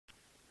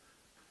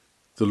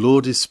The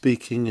Lord is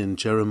speaking in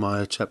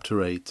Jeremiah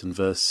chapter 8 and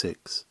verse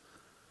 6.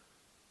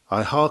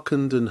 I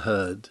hearkened and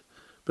heard,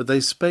 but they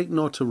spake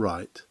not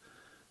aright.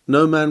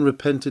 No man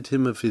repented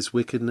him of his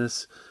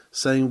wickedness,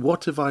 saying,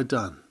 What have I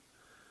done?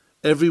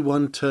 Every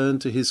one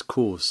turned to his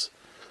course,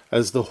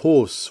 as the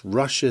horse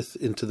rusheth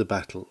into the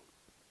battle.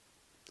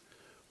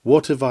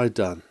 What have I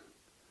done?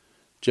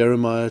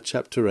 Jeremiah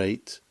chapter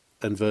 8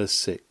 and verse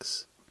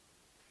 6.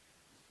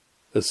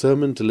 A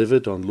sermon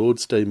delivered on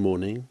Lord's Day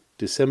morning,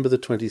 December the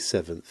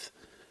 27th,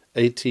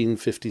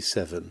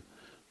 1857,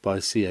 by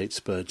C.H.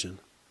 Spurgeon.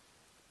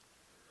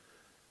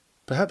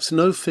 Perhaps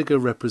no figure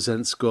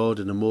represents God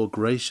in a more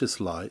gracious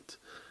light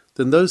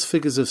than those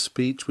figures of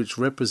speech which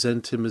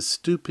represent him as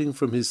stooping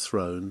from his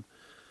throne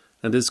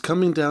and as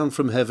coming down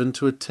from heaven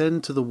to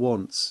attend to the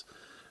wants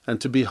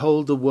and to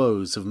behold the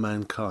woes of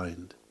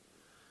mankind.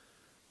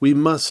 We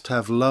must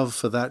have love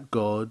for that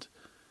God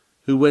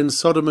who, when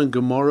Sodom and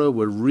Gomorrah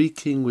were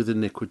reeking with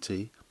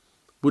iniquity,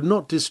 would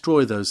not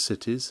destroy those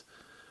cities,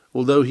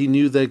 although he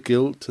knew their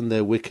guilt and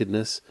their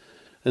wickedness,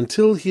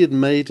 until he had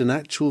made an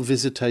actual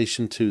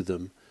visitation to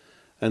them,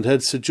 and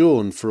had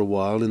sojourned for a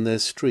while in their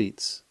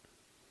streets.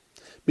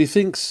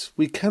 Methinks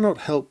we cannot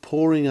help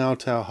pouring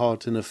out our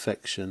heart in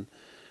affection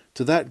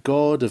to that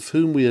God of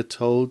whom we are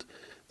told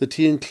that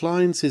he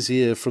inclines his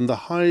ear from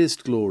the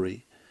highest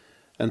glory,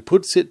 and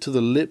puts it to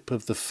the lip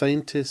of the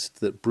faintest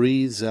that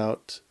breathes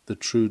out the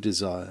true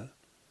desire.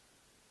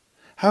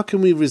 How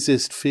can we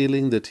resist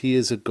feeling that he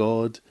is a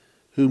God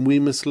whom we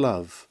must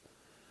love,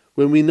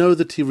 when we know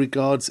that he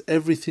regards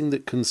everything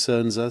that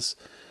concerns us,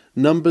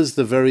 numbers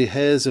the very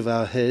hairs of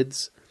our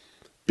heads,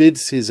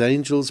 bids his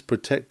angels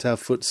protect our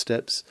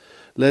footsteps,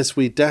 lest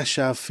we dash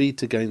our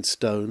feet against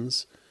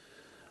stones,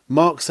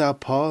 marks our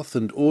path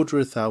and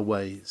ordereth our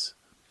ways?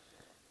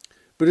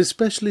 But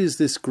especially is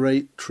this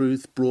great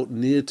truth brought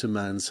near to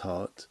man's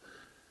heart,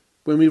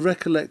 when we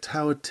recollect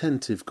how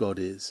attentive God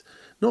is,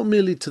 not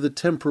merely to the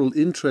temporal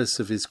interests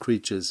of his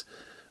creatures,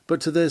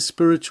 but to their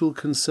spiritual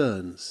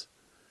concerns.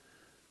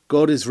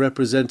 God is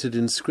represented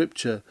in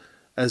Scripture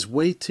as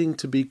waiting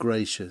to be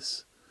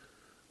gracious,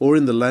 or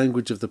in the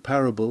language of the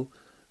parable,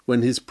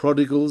 when his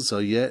prodigals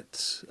are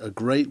yet a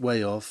great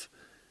way off,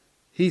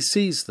 he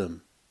sees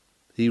them,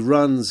 he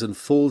runs and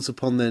falls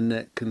upon their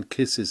neck and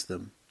kisses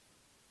them.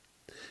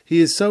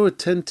 He is so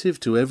attentive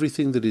to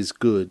everything that is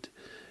good,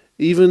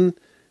 even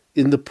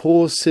in the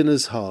poor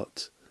sinner's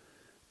heart,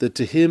 that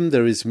to him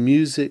there is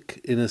music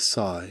in a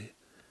sigh,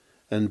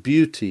 and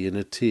beauty in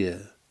a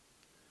tear.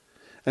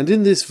 And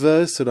in this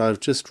verse that I have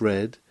just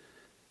read,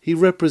 he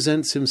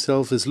represents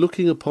himself as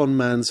looking upon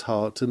man's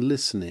heart and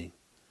listening.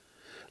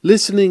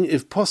 Listening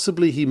if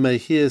possibly he may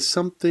hear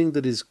something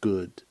that is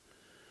good.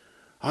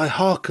 I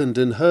hearkened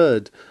and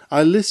heard,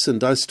 I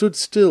listened, I stood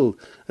still,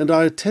 and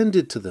I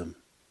attended to them.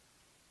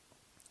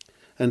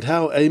 And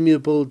how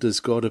amiable does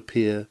God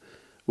appear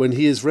when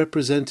he is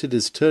represented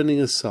as turning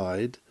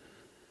aside,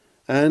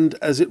 and,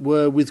 as it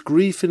were, with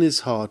grief in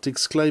his heart,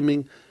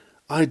 exclaiming,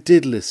 I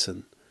did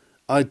listen,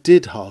 I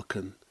did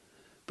hearken,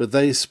 but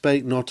they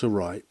spake not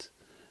aright.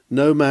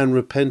 No man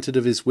repented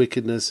of his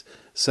wickedness,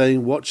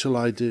 saying, What shall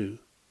I do?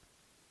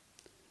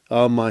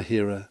 Ah, my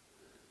hearer,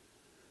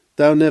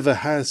 thou never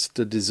hast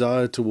a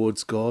desire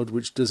towards God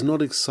which does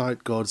not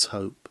excite God's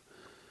hope.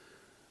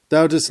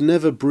 Thou dost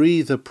never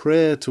breathe a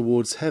prayer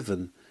towards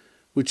heaven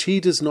which he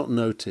does not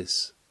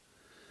notice.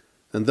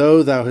 And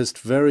though thou hast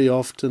very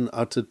often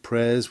uttered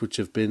prayers which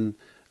have been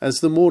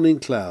as the morning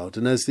cloud,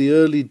 and as the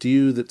early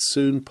dew that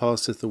soon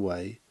passeth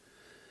away,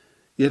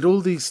 yet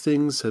all these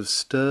things have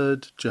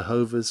stirred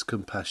Jehovah's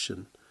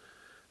compassion,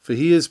 for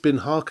he has been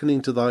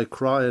hearkening to thy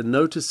cry, and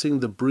noticing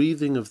the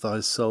breathing of thy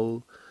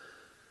soul.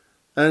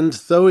 And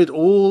though it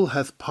all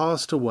hath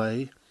passed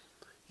away,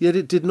 yet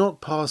it did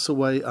not pass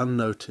away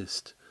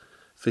unnoticed,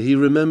 for he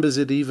remembers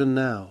it even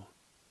now.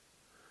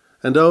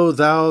 And O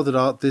thou that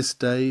art this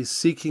day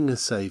seeking a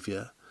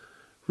Saviour,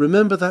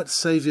 remember that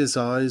Saviour's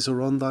eyes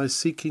are on thy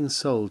seeking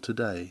soul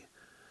today.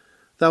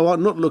 Thou art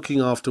not looking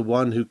after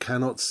one who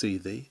cannot see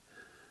thee.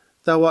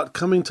 Thou art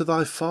coming to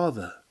thy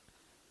Father,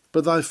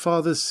 but thy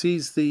Father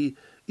sees thee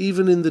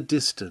even in the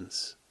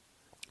distance.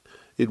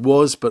 It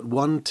was but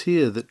one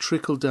tear that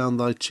trickled down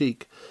thy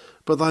cheek,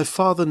 but thy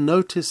Father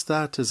noticed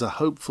that as a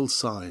hopeful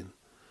sign.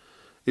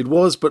 It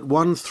was but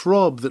one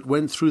throb that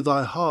went through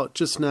thy heart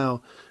just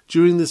now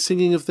during the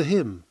singing of the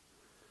hymn,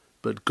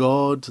 but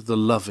God, the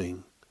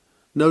loving,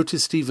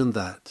 noticed even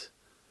that,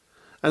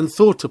 and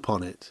thought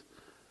upon it,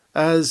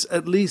 as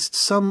at least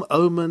some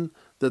omen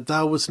that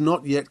thou wast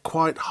not yet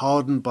quite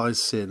hardened by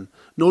sin,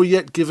 nor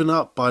yet given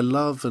up by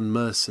love and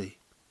mercy.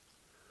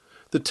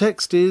 The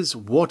text is,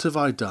 What have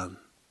I done?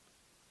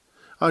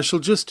 I shall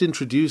just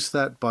introduce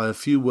that by a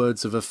few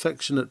words of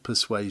affectionate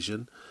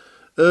persuasion,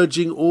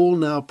 urging all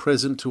now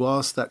present to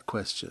ask that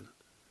question.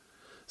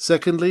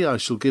 Secondly, I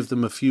shall give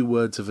them a few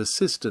words of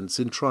assistance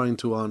in trying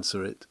to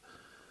answer it,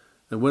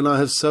 and when I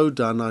have so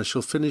done, I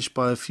shall finish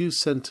by a few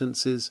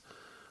sentences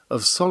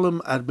of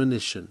solemn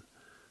admonition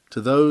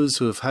to those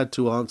who have had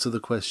to answer the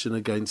question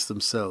against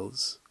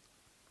themselves.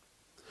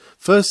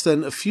 First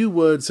then, a few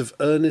words of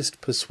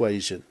earnest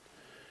persuasion,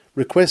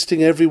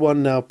 requesting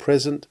everyone now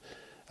present,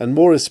 and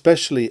more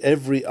especially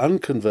every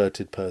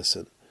unconverted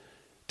person,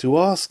 to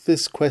ask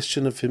this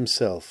question of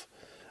himself,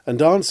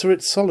 and answer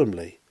it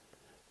solemnly: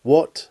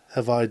 what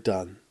have I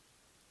done?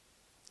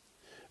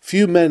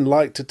 Few men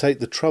like to take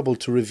the trouble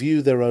to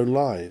review their own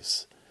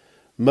lives.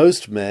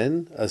 Most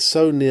men are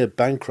so near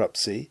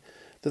bankruptcy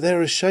that they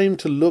are ashamed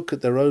to look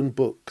at their own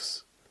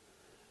books.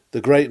 The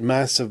great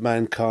mass of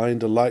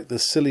mankind are like the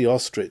silly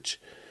ostrich,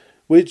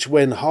 which,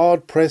 when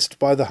hard pressed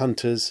by the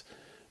hunters,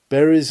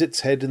 buries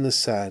its head in the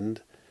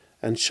sand,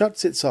 and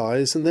shuts its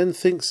eyes, and then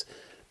thinks,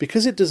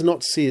 because it does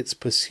not see its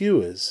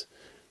pursuers,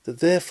 that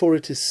therefore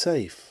it is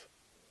safe.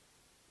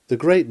 The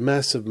great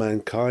mass of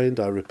mankind,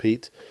 I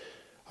repeat,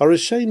 are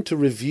ashamed to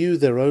review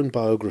their own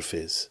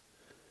biographies,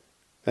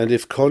 and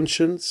if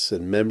conscience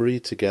and memory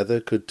together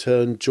could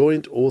turn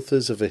joint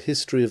authors of a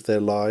history of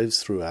their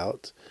lives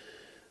throughout,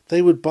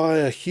 they would buy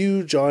a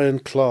huge iron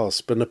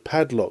clasp and a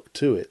padlock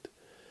to it,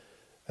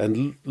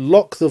 and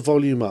lock the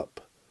volume up,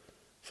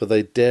 for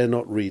they dare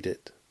not read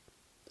it.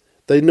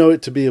 They know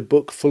it to be a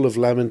book full of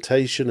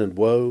lamentation and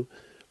woe,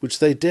 which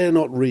they dare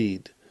not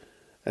read,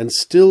 and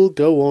still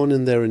go on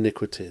in their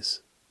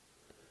iniquities.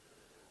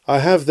 I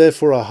have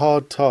therefore a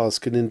hard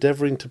task in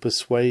endeavouring to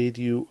persuade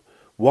you,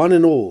 one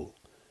and all,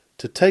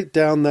 to take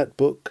down that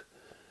book,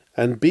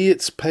 and be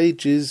its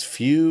pages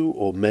few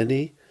or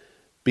many,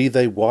 be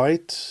they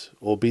white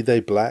or be they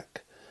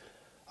black,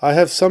 I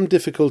have some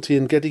difficulty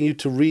in getting you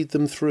to read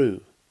them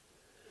through.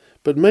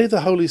 But may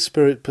the Holy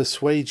Spirit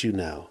persuade you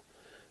now,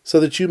 so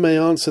that you may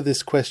answer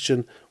this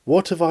question,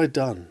 what have I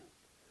done?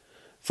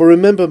 For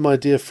remember, my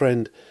dear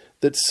friend,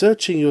 that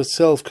searching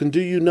yourself can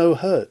do you no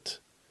hurt.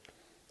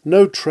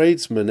 No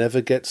tradesman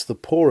ever gets the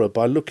poorer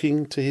by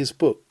looking to his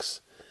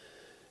books.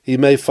 He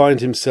may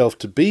find himself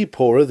to be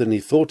poorer than he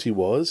thought he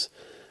was,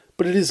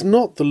 but it is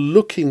not the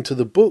looking to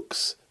the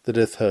books that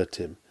hath hurt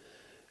him.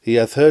 He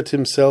hath hurt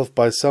himself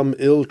by some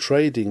ill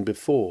trading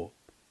before.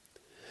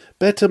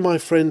 Better, my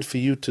friend, for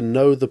you to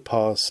know the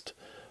past,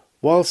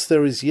 whilst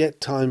there is yet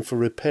time for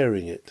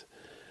repairing it,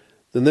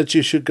 than that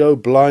you should go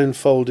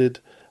blindfolded,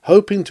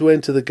 hoping to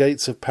enter the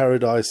gates of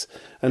paradise,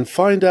 and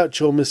find out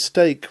your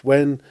mistake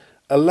when,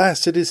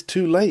 alas, it is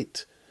too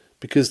late,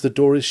 because the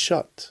door is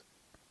shut.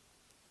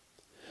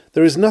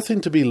 There is nothing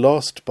to be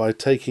lost by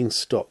taking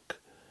stock.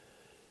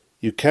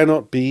 You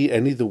cannot be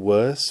any the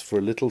worse for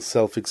a little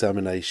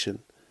self-examination.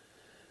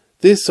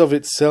 This of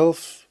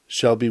itself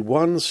shall be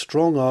one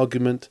strong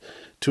argument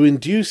to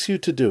induce you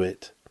to do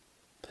it.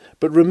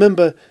 But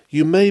remember,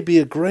 you may be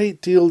a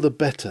great deal the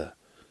better.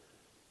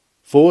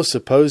 For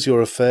suppose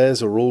your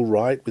affairs are all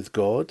right with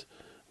God,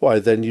 why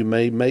then you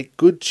may make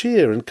good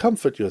cheer and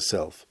comfort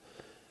yourself.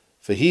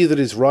 For he that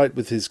is right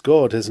with his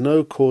God has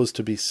no cause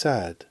to be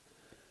sad.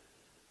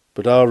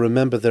 But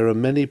remember, there are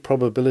many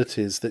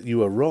probabilities that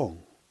you are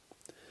wrong.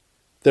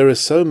 There are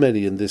so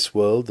many in this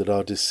world that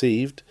are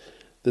deceived,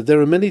 that there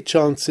are many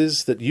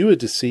chances that you are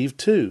deceived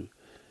too.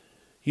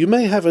 You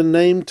may have a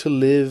name to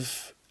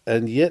live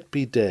and yet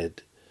be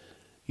dead.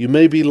 You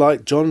may be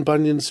like John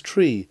Bunyan's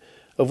tree,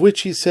 of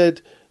which he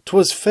said,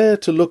 "'Twas fair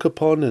to look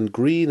upon and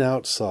green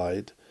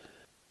outside,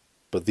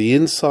 but the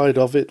inside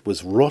of it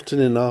was rotten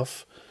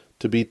enough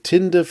to be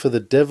tinder for the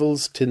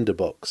devil's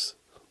tinderbox."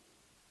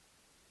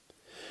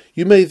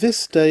 You may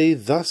this day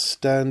thus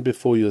stand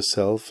before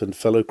yourself and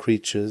fellow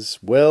creatures,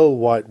 well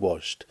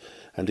whitewashed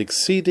and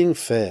exceeding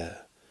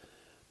fair,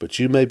 but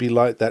you may be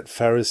like that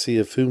Pharisee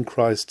of whom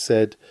Christ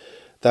said,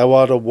 "Thou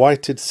art a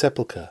whited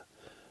sepulchre,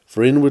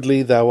 for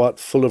inwardly thou art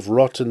full of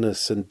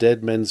rottenness and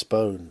dead men's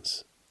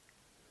bones."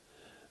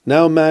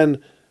 Now,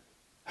 man,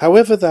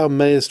 however thou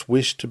mayest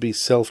wish to be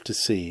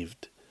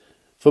self-deceived,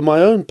 for my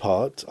own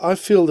part, I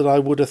feel that I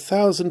would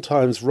 1,000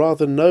 times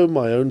rather know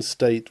my own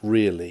state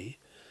really,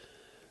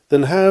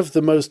 than have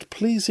the most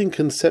pleasing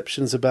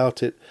conceptions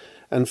about it,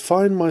 and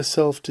find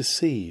myself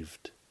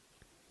deceived.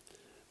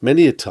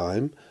 Many a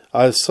time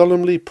I have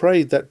solemnly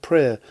prayed that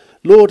prayer,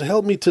 "Lord,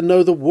 help me to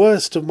know the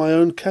worst of my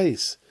own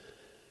case.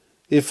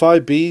 If I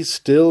be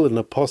still an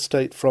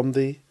apostate from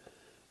thee,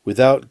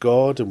 without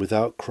God and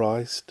without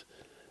Christ,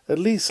 at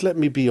least let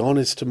me be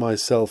honest to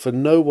myself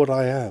and know what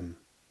I am."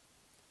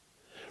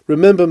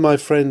 Remember, my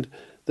friend,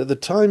 that the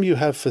time you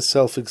have for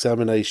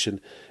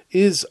self-examination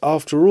is,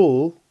 after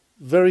all,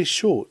 very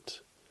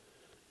short.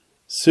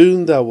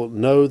 Soon thou wilt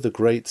know the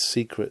great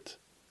secret.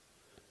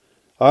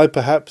 I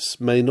perhaps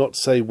may not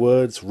say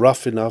words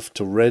rough enough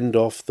to rend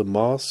off the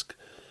mask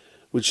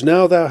which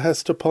now thou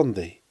hast upon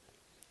thee,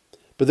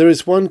 but there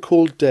is one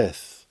called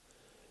Death,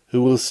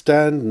 who will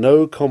stand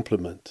no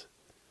compliment.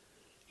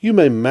 You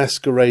may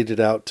masquerade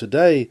it out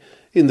today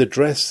in the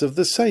dress of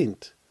the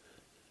saint,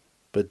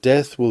 but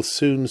Death will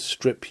soon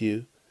strip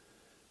you,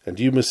 and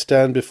you must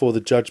stand before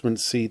the judgment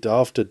seat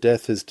after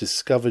Death has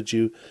discovered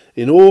you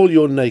in all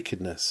your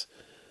nakedness,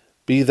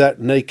 be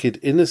that naked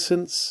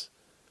innocence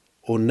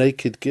or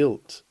naked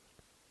guilt.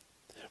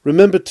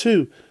 Remember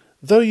too,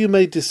 though you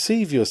may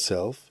deceive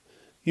yourself,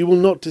 you will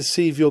not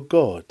deceive your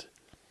God.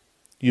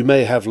 You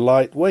may have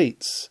light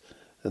weights,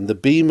 and the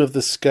beam of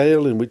the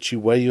scale in which you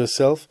weigh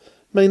yourself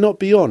may not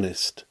be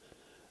honest,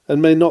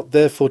 and may not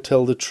therefore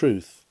tell the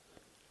truth.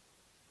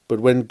 But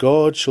when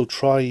God shall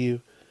try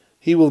you,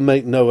 he will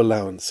make no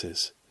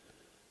allowances.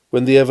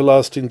 When the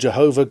everlasting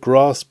Jehovah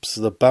grasps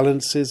the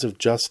balances of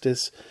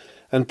justice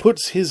and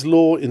puts his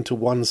law into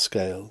one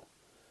scale,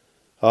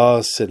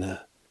 ah,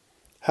 sinner,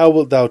 how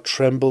wilt thou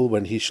tremble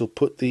when he shall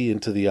put thee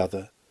into the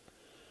other?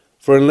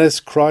 For unless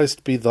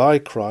Christ be thy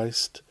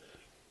Christ,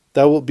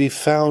 thou wilt be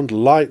found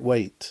light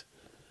weight,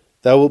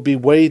 thou wilt be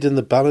weighed in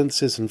the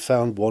balances and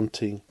found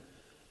wanting,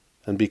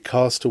 and be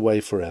cast away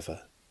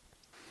forever.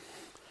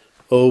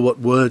 Oh, what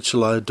word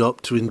shall I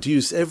adopt to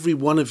induce every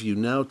one of you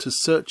now to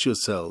search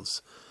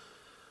yourselves?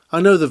 I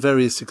know the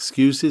various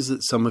excuses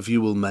that some of you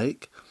will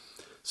make.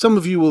 Some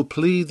of you will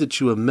plead that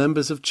you are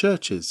members of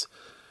churches,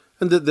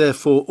 and that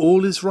therefore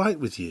all is right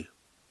with you.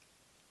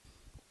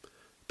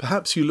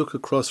 Perhaps you look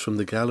across from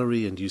the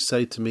gallery and you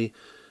say to me,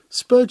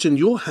 "Spurgeon,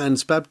 your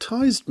hands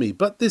baptized me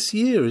but this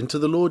year into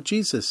the Lord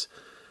Jesus,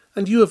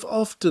 and you have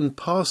often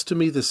passed to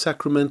me the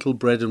sacramental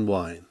bread and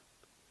wine."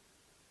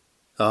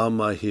 Ah,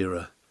 my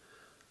hearer,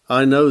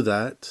 I know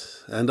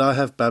that, and I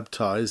have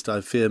baptized,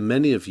 I fear,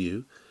 many of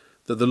you,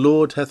 that the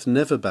Lord hath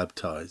never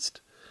baptized,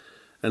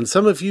 and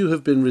some of you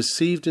have been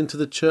received into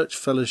the church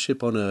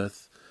fellowship on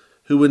earth,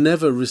 who were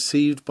never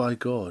received by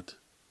God.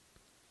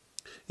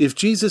 If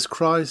Jesus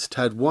Christ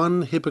had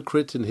one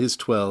hypocrite in his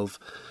 12,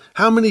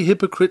 how many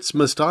hypocrites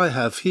must I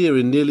have here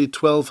in nearly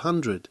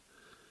 1,200?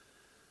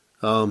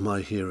 Ah,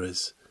 my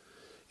hearers,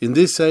 in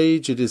this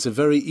age it is a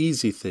very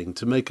easy thing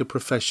to make a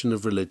profession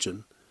of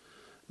religion.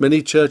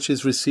 Many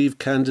churches receive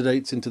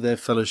candidates into their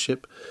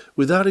fellowship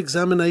without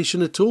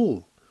examination at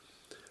all.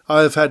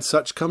 I have had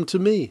such come to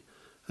me,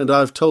 and I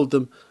have told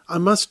them, I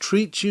must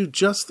treat you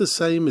just the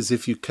same as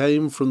if you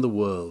came from the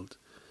world.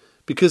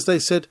 Because they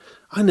said,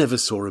 I never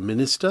saw a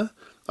minister.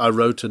 I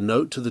wrote a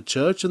note to the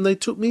church, and they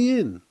took me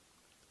in.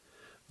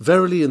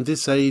 Verily, in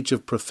this age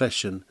of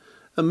profession,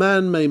 a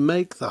man may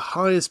make the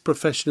highest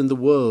profession in the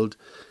world,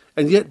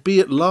 and yet be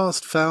at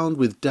last found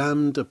with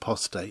damned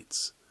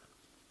apostates.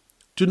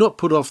 Do not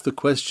put off the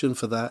question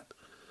for that,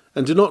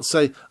 and do not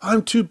say, I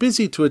am too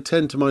busy to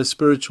attend to my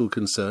spiritual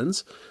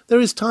concerns. There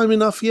is time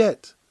enough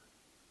yet.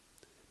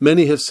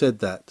 Many have said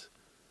that,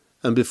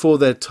 and before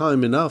their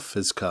time enough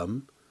has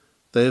come,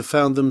 they have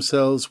found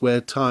themselves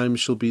where time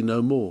shall be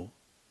no more.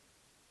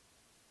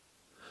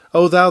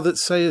 O thou that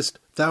sayest,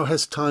 thou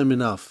hast time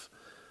enough,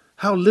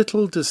 how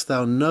little dost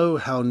thou know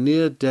how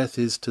near death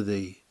is to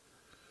thee.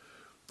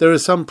 There are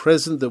some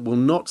present that will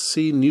not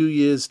see New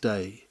Year's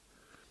Day.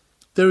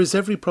 There is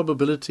every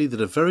probability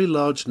that a very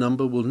large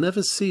number will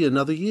never see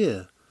another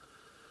year.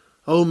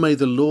 O may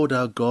the Lord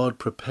our God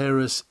prepare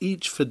us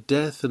each for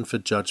death and for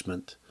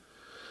judgment,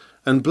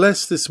 and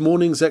bless this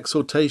morning's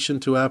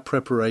exhortation to our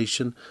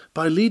preparation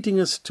by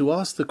leading us to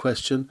ask the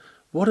question,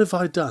 what have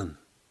I done?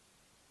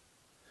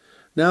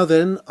 Now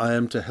then, I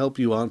am to help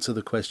you answer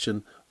the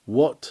question,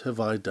 what have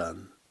I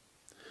done?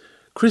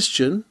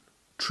 Christian,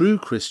 true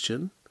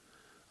Christian,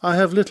 I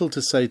have little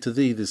to say to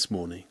thee this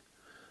morning.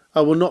 I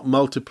will not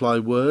multiply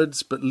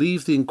words, but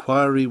leave the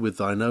inquiry with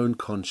thine own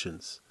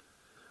conscience.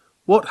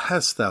 What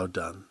hast thou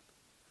done?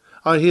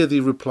 I hear thee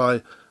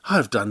reply, I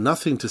have done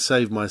nothing to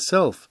save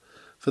myself,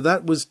 for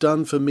that was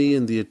done for me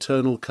in the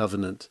eternal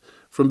covenant,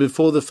 from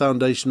before the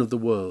foundation of the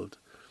world.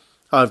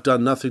 I have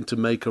done nothing to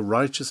make a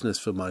righteousness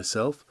for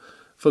myself,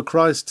 for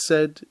Christ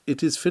said,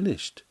 it is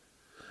finished.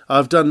 I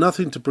have done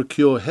nothing to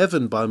procure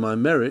heaven by my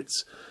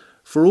merits,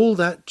 for all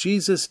that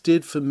Jesus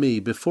did for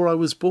me before I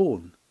was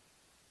born.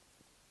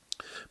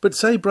 But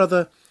say,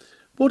 brother,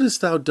 what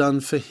hast thou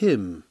done for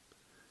him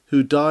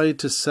who died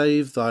to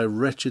save thy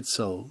wretched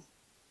soul?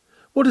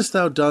 What hast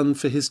thou done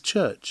for his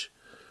church?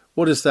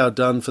 What hast thou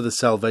done for the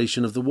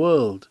salvation of the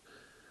world?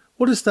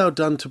 What hast thou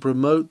done to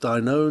promote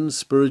thine own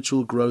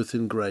spiritual growth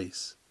in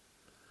grace?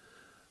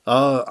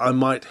 Ah, I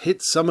might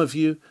hit some of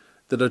you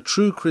that are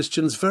true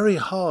Christians very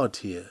hard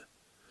here,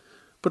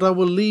 but I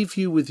will leave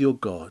you with your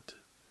God.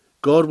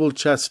 God will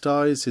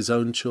chastise his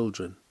own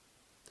children.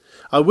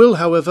 I will,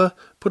 however,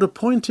 put a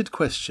pointed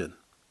question.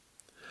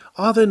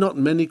 Are there not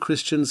many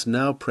Christians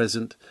now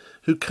present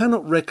who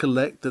cannot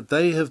recollect that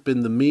they have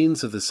been the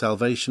means of the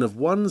salvation of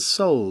one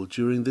soul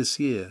during this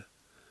year?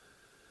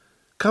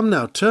 Come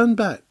now, turn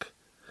back.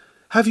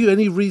 Have you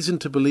any reason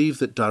to believe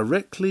that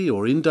directly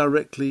or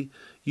indirectly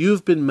you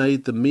have been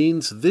made the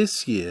means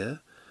this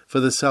year for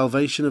the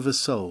salvation of a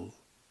soul?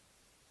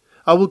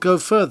 I will go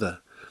further.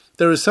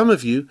 There are some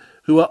of you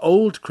who are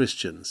old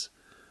Christians,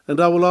 and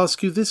I will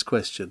ask you this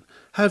question.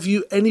 Have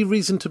you any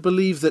reason to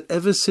believe that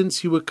ever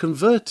since you were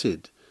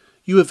converted,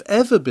 you have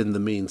ever been the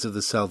means of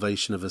the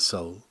salvation of a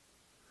soul?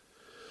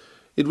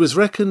 It was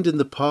reckoned in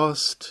the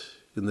past,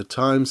 in the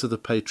times of the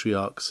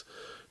patriarchs,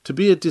 to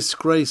be a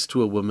disgrace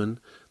to a woman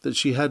that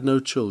she had no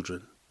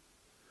children.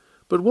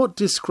 But what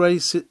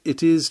disgrace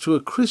it is to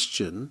a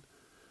Christian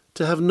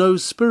to have no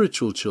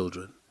spiritual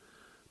children,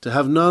 to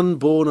have none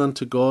born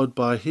unto God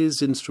by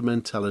his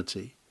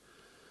instrumentality.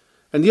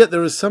 And yet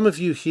there are some of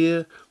you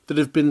here that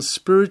have been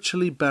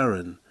spiritually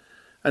barren,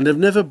 and have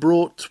never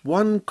brought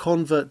one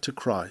convert to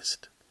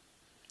Christ.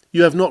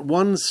 You have not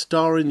one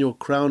star in your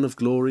crown of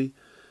glory,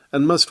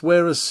 and must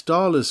wear a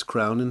starless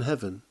crown in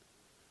heaven.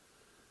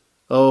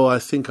 Oh, I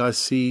think I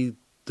see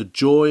the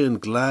joy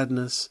and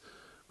gladness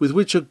with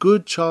which a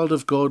good child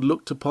of God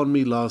looked upon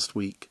me last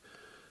week,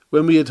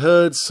 when we had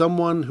heard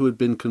someone who had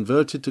been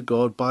converted to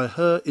God by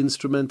her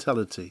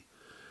instrumentality.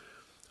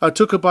 I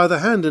took her by the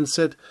hand and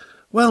said,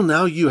 "Well,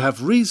 now you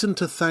have reason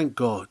to thank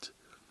God."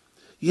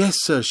 "Yes,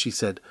 sir," she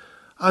said,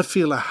 "I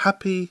feel a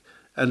happy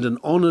and an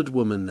honoured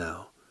woman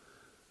now.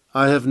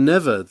 I have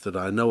never, that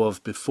I know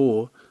of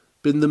before,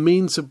 been the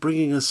means of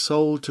bringing a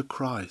soul to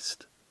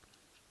Christ."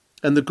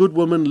 And the good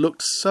woman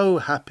looked so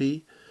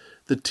happy,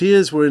 the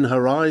tears were in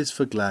her eyes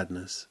for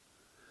gladness.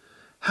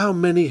 How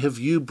many have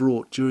you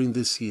brought during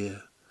this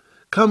year?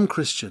 Come,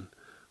 Christian,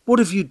 what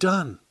have you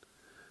done?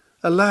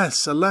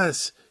 Alas,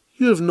 alas,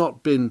 you have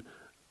not been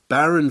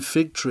barren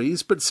fig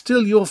trees, but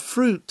still your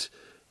fruit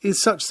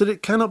is such that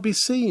it cannot be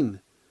seen.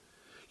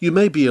 You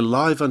may be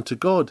alive unto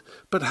God,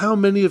 but how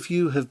many of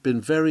you have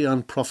been very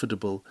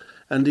unprofitable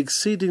and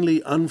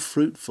exceedingly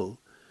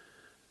unfruitful?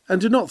 And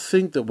do not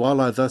think that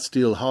while I thus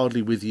deal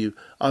hardly with you,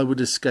 I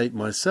would escape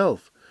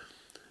myself.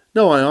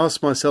 No, I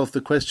ask myself the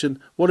question,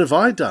 what have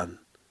I done?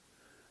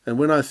 And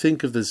when I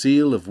think of the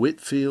zeal of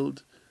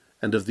Whitfield,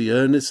 and of the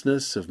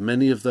earnestness of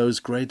many of those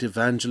great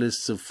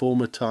evangelists of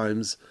former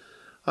times,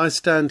 I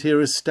stand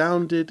here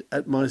astounded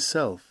at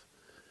myself.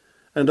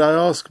 And I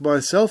ask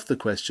myself the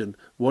question,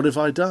 what have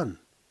I done?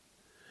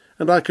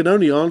 And I can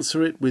only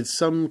answer it with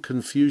some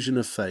confusion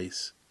of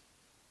face.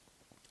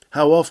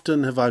 How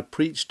often have I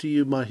preached to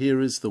you, my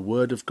hearers, the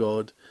word of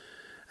God,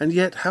 and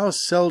yet how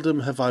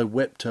seldom have I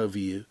wept over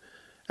you,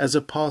 as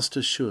a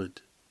pastor should?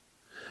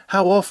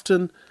 How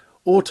often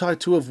ought I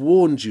to have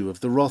warned you of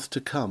the wrath to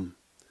come,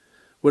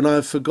 when I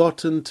have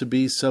forgotten to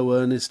be so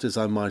earnest as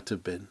I might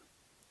have been?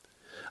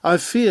 I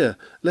fear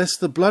lest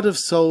the blood of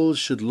souls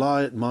should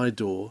lie at my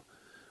door,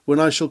 when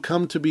I shall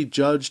come to be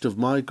judged of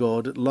my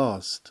God at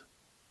last.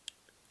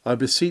 I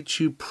beseech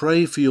you,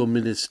 pray for your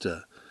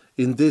minister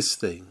in this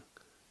thing,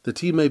 that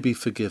he may be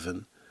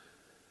forgiven.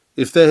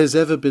 If there has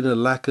ever been a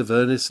lack of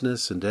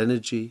earnestness and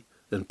energy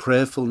and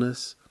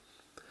prayerfulness,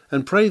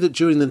 and pray that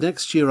during the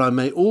next year I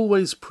may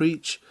always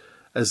preach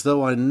as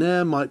though I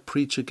ne'er might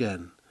preach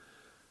again,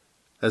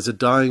 as a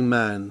dying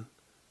man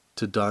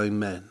to dying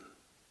men.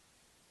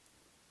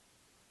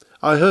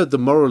 I heard the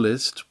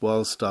moralist,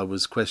 whilst I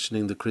was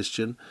questioning the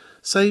Christian,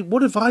 say,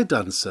 "What have I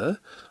done, sir?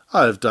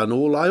 I have done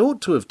all I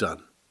ought to have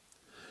done."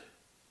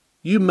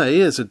 You may,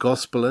 as a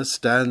gospeller,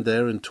 stand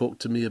there and talk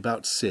to me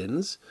about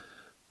sins,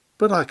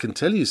 but I can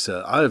tell you,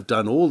 sir, I have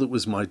done all that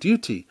was my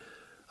duty.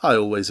 I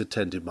always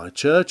attended my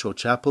church or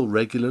chapel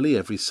regularly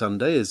every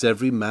Sunday, as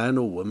every man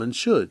or woman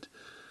should.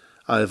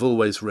 I have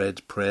always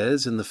read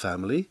prayers in the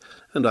family,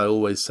 and I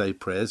always say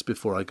prayers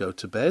before I go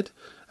to bed,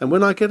 and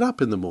when I get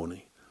up in the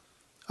morning.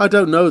 I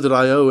don't know that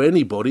I owe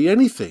anybody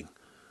anything,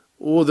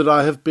 or that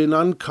I have been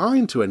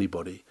unkind to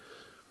anybody.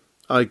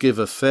 I give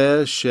a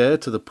fair share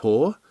to the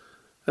poor,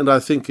 and I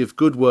think if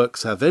good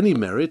works have any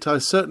merit, I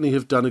certainly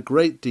have done a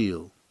great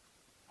deal.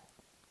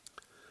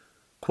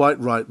 Quite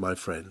right, my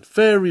friend,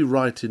 very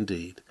right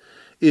indeed,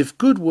 if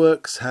good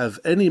works have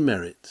any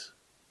merit.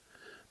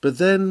 But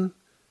then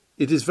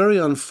it is very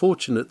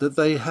unfortunate that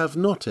they have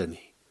not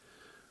any.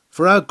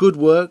 For our good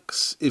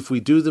works, if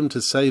we do them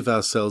to save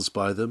ourselves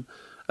by them,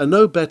 are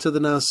no better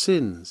than our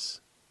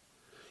sins.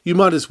 You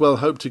might as well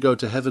hope to go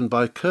to heaven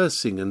by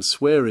cursing and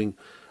swearing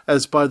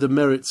as by the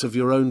merits of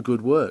your own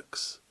good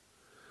works.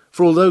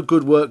 For although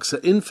good works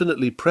are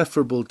infinitely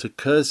preferable to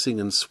cursing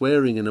and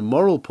swearing in a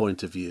moral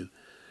point of view,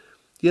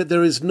 yet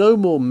there is no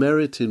more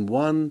merit in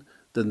one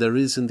than there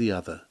is in the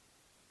other,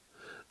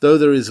 though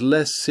there is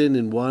less sin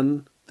in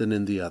one than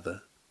in the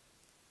other.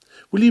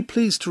 Will you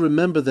please to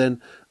remember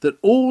then that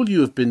all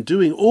you have been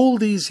doing all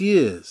these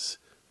years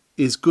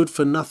is good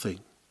for nothing?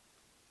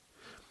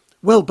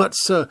 "Well, but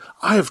sir,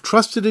 I have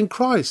trusted in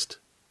Christ."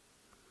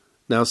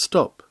 Now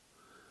stop.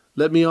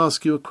 Let me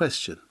ask you a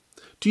question.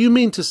 Do you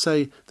mean to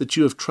say that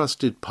you have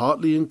trusted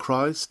partly in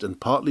Christ and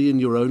partly in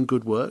your own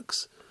good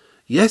works?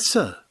 "Yes,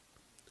 sir."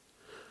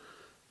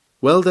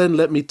 Well then,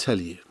 let me tell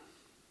you,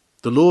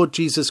 the Lord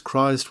Jesus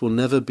Christ will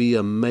never be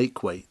a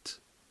make-weight.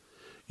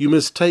 You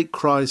must take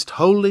Christ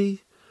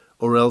wholly,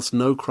 or else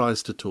no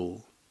Christ at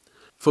all.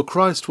 For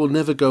Christ will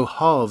never go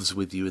halves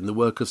with you in the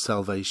work of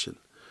salvation.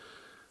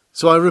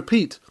 So I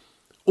repeat,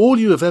 all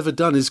you have ever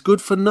done is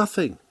good for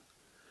nothing.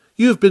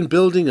 You have been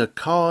building a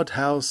card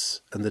house,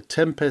 and the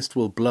tempest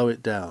will blow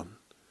it down.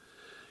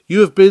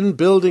 You have been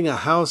building a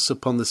house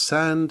upon the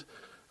sand,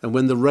 and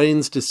when the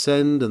rains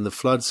descend and the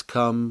floods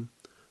come,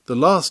 the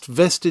last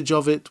vestige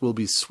of it will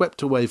be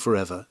swept away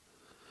forever.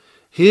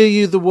 Hear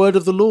ye the word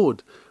of the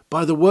Lord.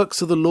 By the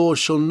works of the law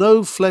shall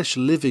no flesh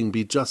living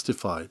be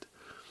justified.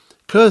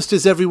 Cursed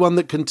is every one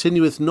that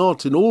continueth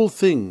not in all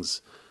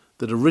things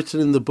that are written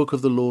in the book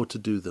of the law to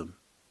do them.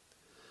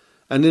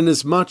 And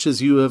inasmuch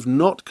as you have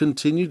not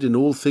continued in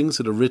all things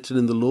that are written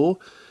in the law,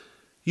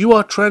 you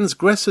are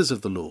transgressors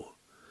of the law,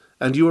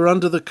 and you are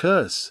under the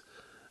curse.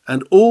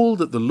 and all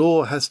that the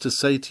law has to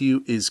say to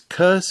you is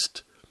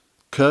cursed,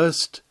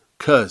 cursed,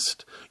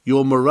 cursed.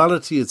 Your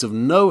morality is of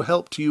no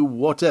help to you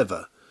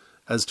whatever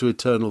as to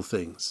eternal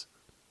things.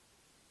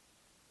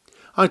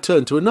 I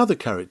turn to another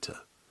character.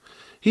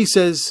 He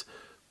says,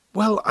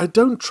 well, I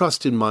don't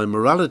trust in my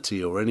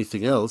morality or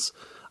anything else.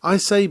 I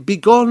say,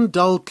 begone,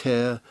 dull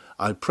care,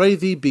 I pray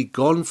thee,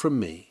 begone from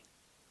me.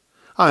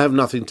 I have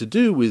nothing to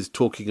do with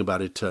talking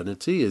about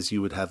eternity, as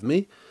you would have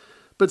me.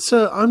 But,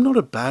 sir, I'm not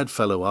a bad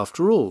fellow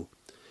after all.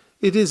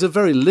 It is a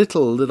very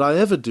little that I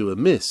ever do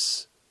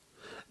amiss.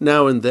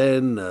 Now and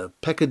then a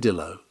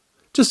peccadillo,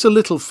 just a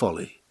little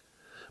folly.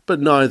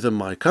 But neither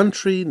my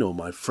country, nor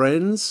my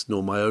friends,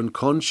 nor my own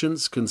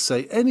conscience can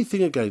say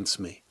anything against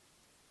me.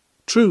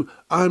 True,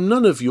 I am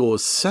none of your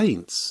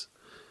saints.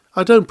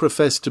 I don't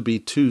profess to be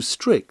too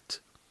strict.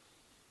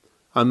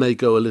 I may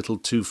go a little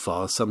too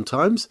far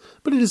sometimes,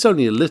 but it is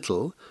only a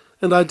little,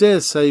 and I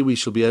dare say we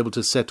shall be able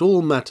to set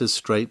all matters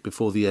straight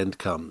before the end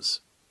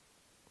comes.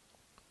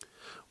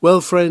 Well,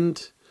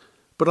 friend,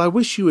 but I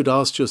wish you had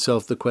asked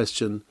yourself the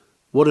question,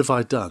 what have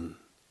I done?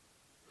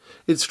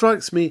 It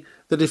strikes me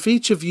that if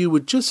each of you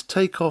would just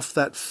take off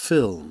that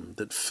film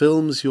that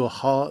films your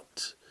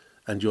heart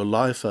and your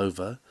life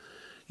over,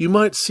 you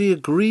might see a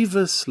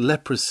grievous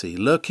leprosy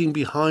lurking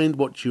behind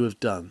what you have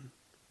done.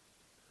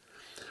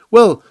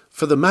 Well,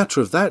 for the matter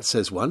of that,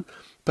 says one,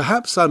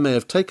 perhaps I may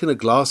have taken a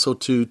glass or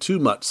two too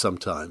much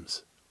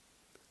sometimes.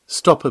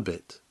 Stop a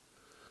bit.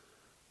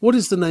 What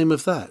is the name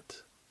of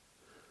that?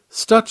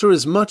 Stutter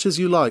as much as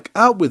you like.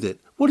 Out with it.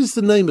 What is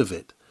the name of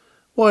it?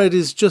 Why, it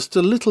is just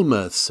a little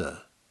mirth, sir.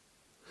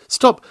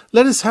 Stop.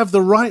 Let us have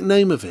the right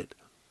name of it.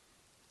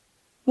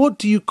 What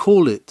do you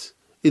call it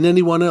in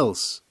anyone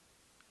else?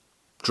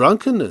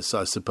 Drunkenness,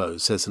 I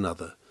suppose, says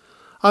another.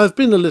 I have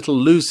been a little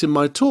loose in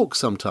my talk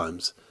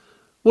sometimes.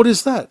 What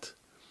is that?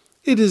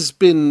 It has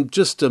been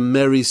just a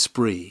merry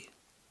spree.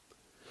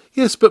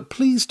 Yes, but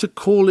please to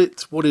call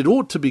it what it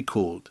ought to be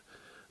called.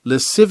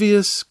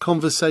 Lascivious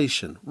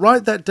conversation.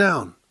 Write that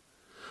down.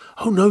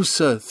 Oh, no,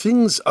 sir,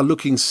 things are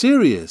looking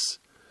serious.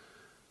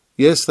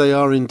 Yes, they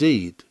are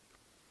indeed.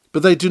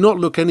 But they do not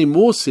look any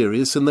more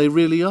serious than they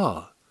really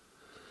are.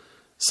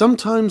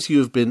 Sometimes you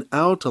have been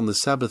out on the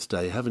Sabbath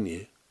day, haven't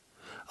you?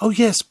 Oh,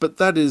 yes, but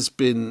that has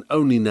been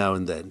only now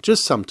and then,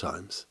 just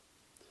sometimes.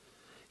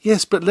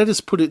 Yes, but let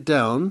us put it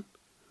down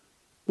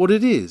what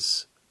it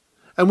is,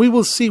 and we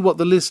will see what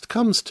the list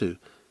comes to.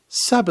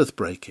 Sabbath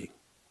breaking.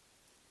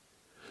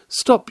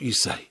 Stop, you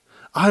say.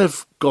 I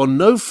have gone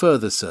no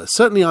further, sir.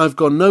 Certainly I have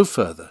gone no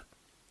further.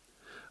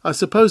 I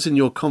suppose in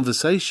your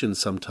conversation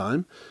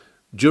sometime,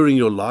 during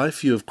your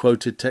life, you have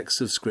quoted texts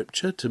of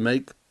Scripture to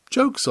make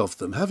jokes of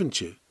them, haven't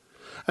you?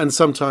 And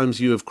sometimes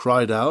you have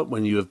cried out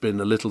when you have been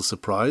a little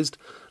surprised,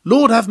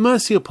 Lord, have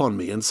mercy upon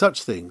me, and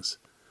such things.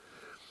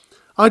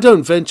 I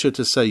don't venture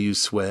to say you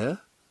swear,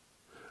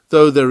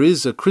 though there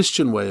is a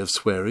Christian way of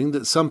swearing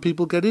that some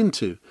people get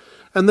into,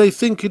 and they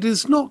think it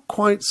is not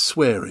quite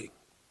swearing.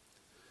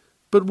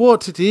 But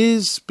what it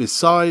is,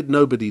 beside,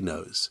 nobody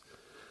knows.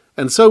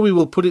 And so we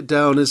will put it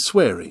down as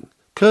swearing,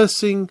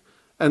 cursing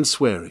and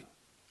swearing.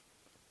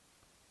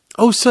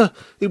 Oh, sir,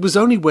 it was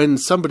only when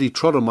somebody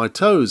trod on my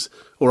toes,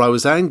 or I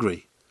was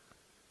angry.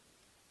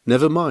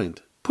 Never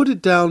mind. Put it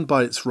down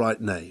by its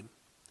right name.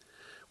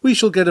 We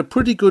shall get a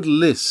pretty good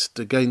list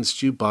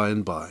against you by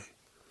and by.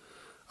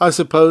 I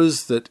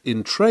suppose that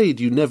in trade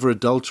you never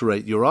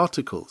adulterate your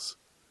articles.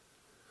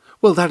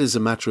 Well, that is a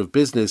matter of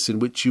business in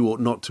which you ought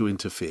not to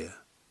interfere.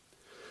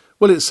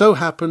 Well, it so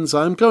happens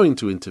I am going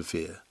to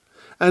interfere,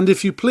 and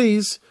if you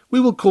please, we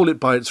will call it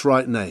by its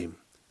right name,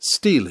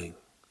 stealing.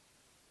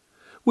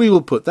 We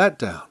will put that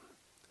down.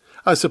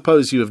 I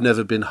suppose you have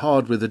never been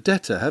hard with a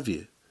debtor, have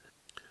you?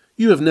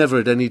 You have never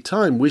at any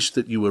time wished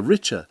that you were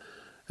richer,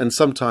 and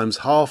sometimes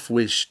half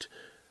wished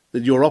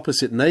that your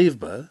opposite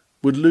neighbour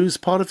would lose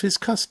part of his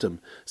custom,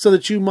 so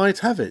that you might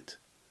have it.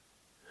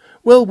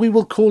 Well, we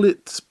will call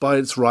it by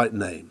its right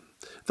name.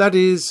 That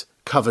is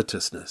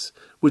covetousness,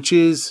 which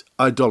is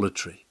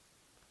idolatry.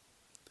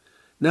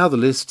 Now the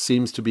list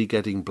seems to be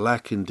getting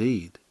black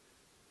indeed.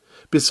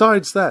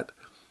 Besides that,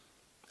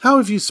 how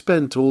have you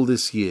spent all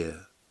this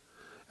year?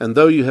 And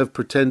though you have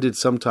pretended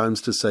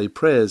sometimes to say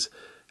prayers,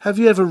 have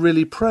you ever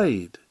really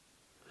prayed?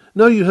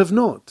 No, you have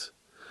not.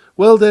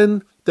 Well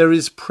then, there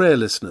is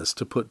prayerlessness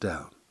to put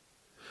down.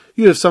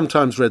 You have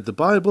sometimes read the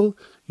Bible,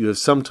 you have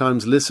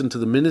sometimes listened to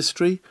the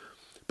ministry,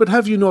 but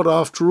have you not,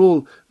 after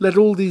all, let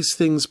all these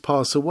things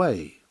pass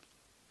away?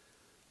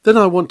 Then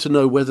I want to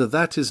know whether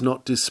that is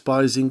not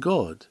despising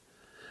God,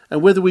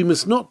 and whether we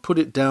must not put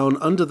it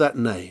down under that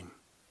name.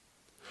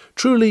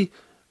 Truly,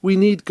 we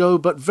need go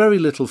but very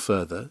little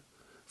further,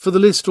 for the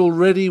list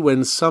already,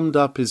 when summed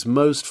up, is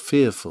most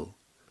fearful,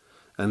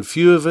 and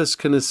few of us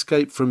can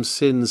escape from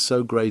sins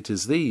so great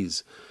as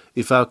these,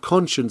 if our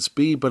conscience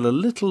be but a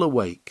little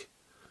awake.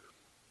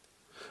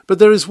 But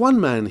there is one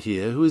man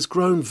here who is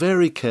grown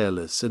very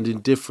careless and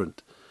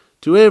indifferent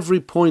to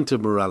every point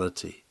of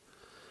morality,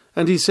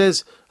 and he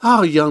says,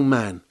 "Ah, young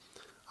man,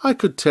 I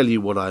could tell you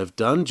what I have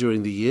done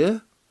during the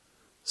year."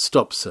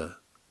 Stop, sir.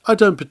 I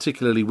don't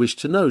particularly wish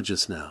to know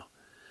just now.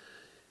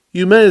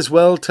 You may as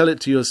well tell it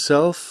to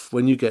yourself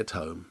when you get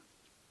home.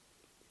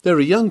 There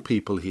are young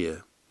people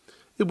here.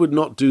 It would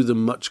not do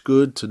them much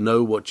good to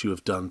know what you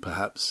have done,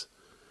 perhaps.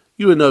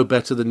 You are no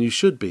better than you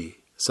should be,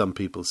 some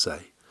people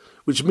say,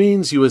 which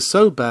means you are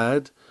so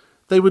bad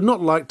they would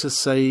not like to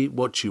say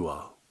what you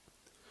are.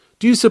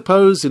 Do you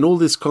suppose in all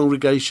this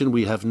congregation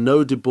we have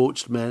no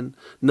debauched men,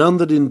 none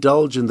that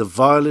indulge in the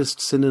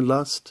vilest sin and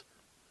lust?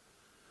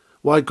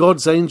 Why,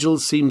 God's angel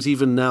seems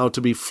even now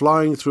to be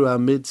flying through our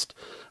midst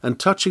and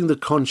touching the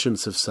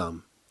conscience of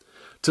some,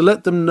 to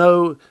let them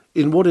know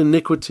in what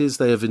iniquities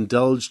they have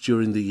indulged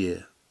during the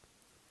year.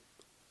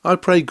 I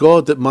pray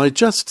God that my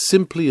just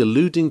simply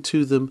alluding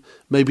to them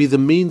may be the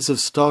means of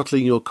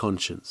startling your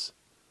conscience.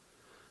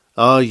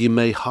 Ah, ye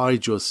may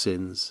hide your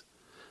sins.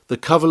 The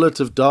coverlet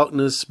of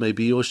darkness may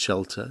be your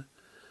shelter.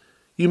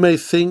 You may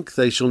think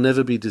they shall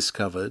never be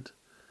discovered.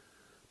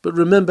 But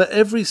remember,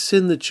 every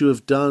sin that you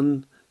have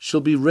done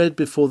shall be read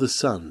before the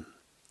sun,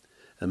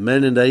 and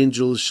men and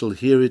angels shall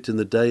hear it in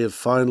the day of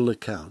final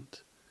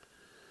account.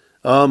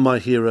 Ah, my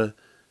hearer,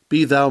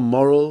 be thou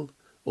moral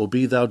or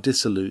be thou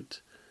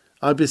dissolute,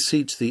 I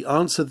beseech thee,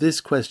 answer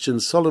this question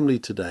solemnly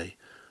today.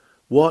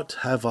 What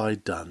have I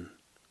done?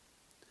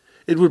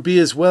 It would be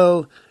as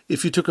well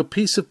if you took a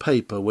piece of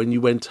paper when you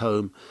went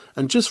home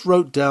and just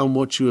wrote down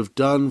what you have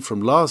done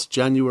from last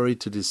January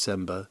to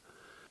December.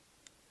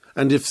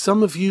 And if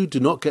some of you do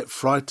not get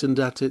frightened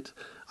at it,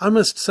 I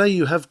must say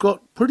you have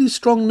got pretty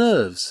strong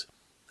nerves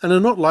and are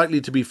not likely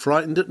to be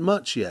frightened at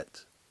much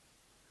yet.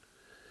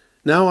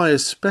 Now I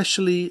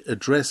especially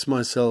address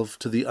myself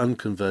to the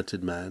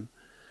unconverted man,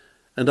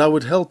 and I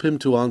would help him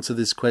to answer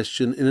this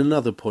question in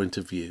another point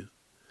of view.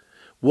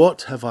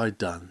 What have I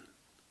done?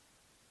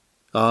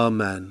 Ah,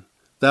 man,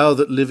 thou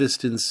that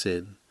livest in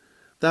sin,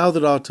 thou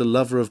that art a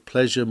lover of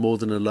pleasure more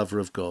than a lover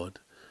of God,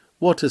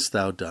 what hast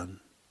thou done?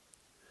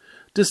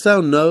 Dost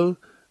thou know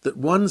that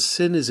one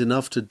sin is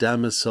enough to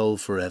damn a soul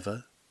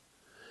forever?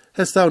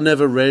 Hast thou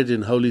never read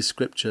in Holy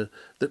Scripture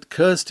that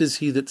cursed is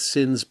he that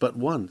sins but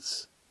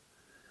once?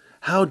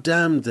 How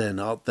damned then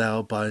art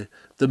thou by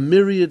the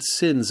myriad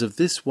sins of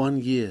this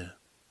one year?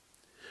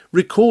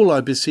 Recall,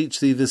 I beseech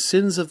thee, the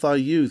sins of thy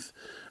youth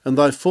and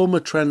thy former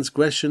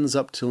transgressions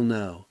up till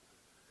now.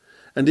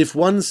 And if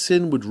one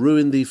sin would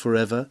ruin thee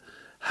forever,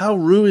 how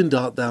ruined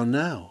art thou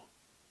now?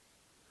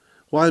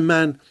 Why,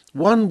 man,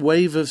 one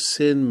wave of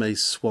sin may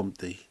swamp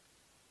thee.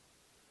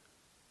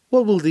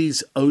 What will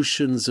these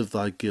oceans of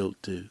thy guilt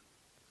do?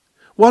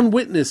 One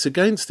witness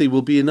against thee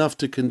will be enough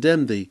to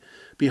condemn thee.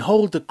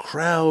 Behold the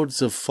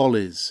crowds of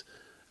follies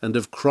and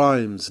of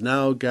crimes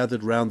now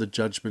gathered round the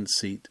judgment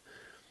seat,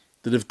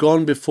 that have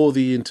gone before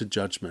thee into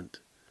judgment.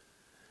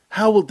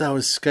 How wilt thou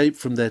escape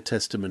from their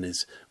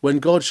testimonies, when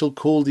God shall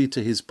call thee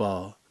to his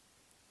bar?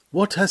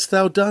 What hast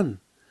thou done?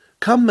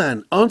 Come,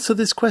 man, answer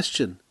this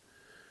question.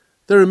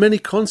 There are many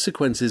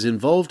consequences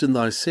involved in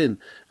thy sin,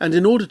 and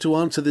in order to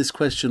answer this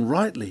question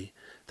rightly,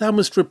 thou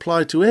must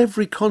reply to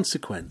every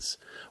consequence.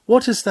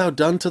 What hast thou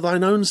done to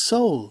thine own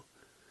soul?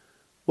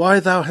 Why,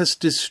 thou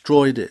hast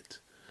destroyed it.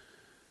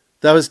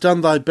 Thou hast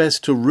done thy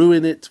best to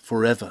ruin it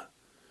forever.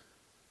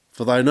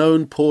 For thine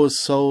own poor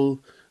soul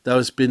thou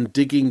hast been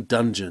digging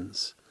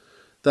dungeons.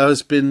 Thou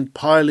hast been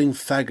piling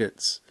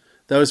faggots.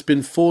 Thou hast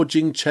been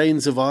forging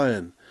chains of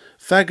iron,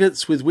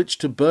 faggots with which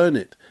to burn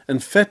it,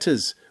 and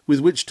fetters with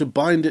which to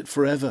bind it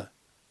forever.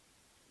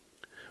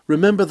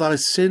 Remember, thy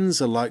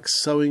sins are like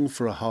sowing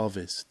for a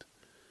harvest.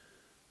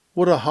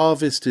 What a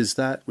harvest is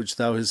that which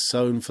thou hast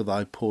sown for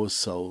thy poor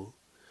soul!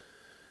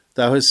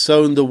 Thou hast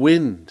sown the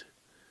wind,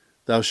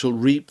 thou shalt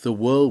reap the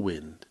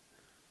whirlwind.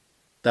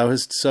 Thou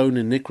hast sown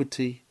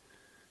iniquity,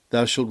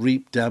 thou shalt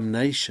reap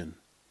damnation.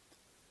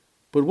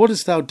 But what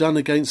hast thou done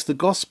against the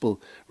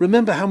gospel?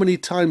 Remember how many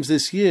times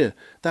this year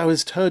thou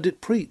hast heard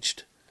it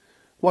preached.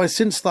 Why,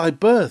 since thy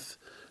birth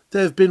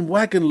there have been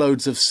wagon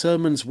loads of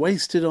sermons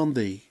wasted on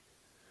thee.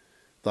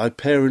 Thy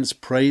parents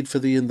prayed for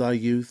thee in thy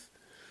youth.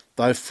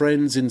 Thy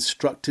friends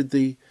instructed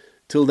thee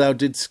till thou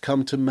didst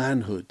come to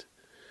manhood.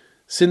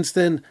 Since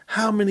then,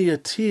 how many a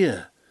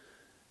tear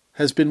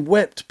has been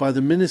wept by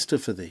the minister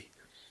for thee?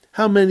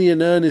 How many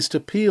an earnest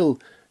appeal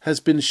has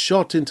been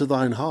shot into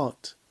thine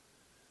heart?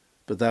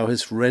 But thou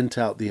hast rent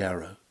out the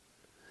arrow.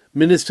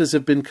 Ministers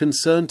have been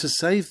concerned to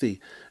save thee,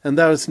 and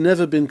thou hast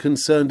never been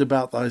concerned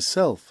about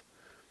thyself.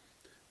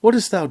 What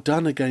hast thou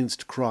done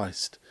against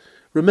Christ?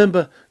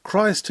 Remember,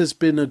 Christ has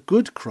been a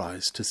good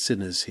Christ to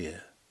sinners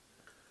here.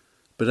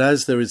 But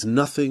as there is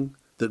nothing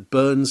that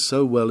burns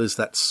so well as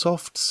that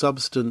soft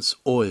substance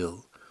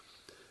oil,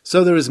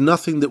 so there is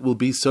nothing that will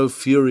be so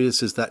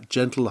furious as that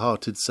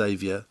gentle-hearted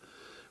Saviour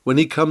when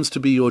he comes to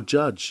be your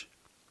judge.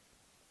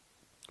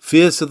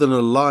 Fiercer than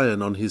a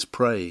lion on his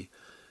prey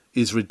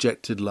is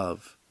rejected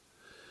love.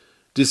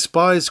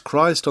 Despise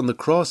Christ on the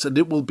cross, and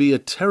it will be a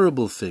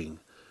terrible thing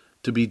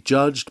to be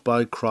judged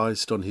by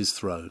Christ on his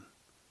throne.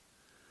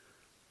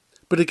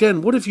 But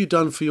again, what have you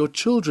done for your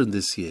children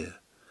this year?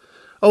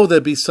 Oh,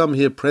 there be some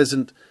here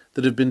present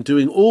that have been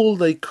doing all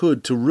they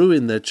could to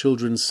ruin their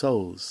children's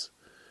souls.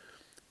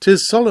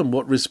 'Tis solemn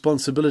what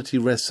responsibility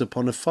rests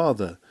upon a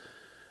father.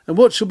 And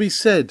what shall be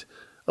said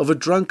of a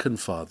drunken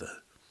father,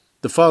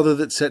 the father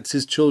that sets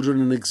his children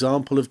an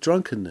example of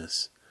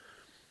drunkenness?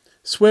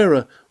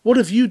 Swearer, what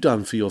have you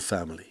done for your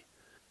family?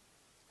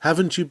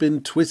 Haven't you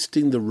been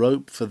twisting the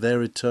rope for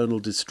their eternal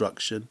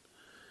destruction?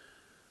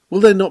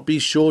 Will they not be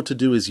sure to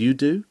do as you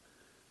do?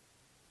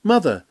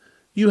 Mother,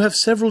 you have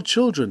several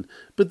children,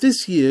 but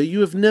this year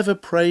you have never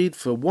prayed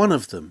for one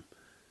of them.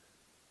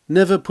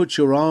 Never put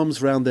your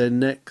arms round their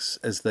necks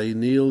as they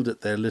kneeled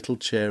at their little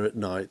chair at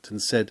night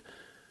and said,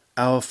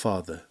 Our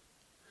Father.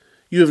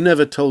 You have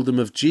never told them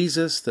of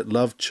Jesus that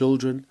loved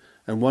children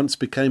and once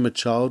became a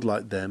child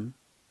like them.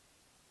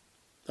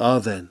 Ah,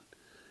 then,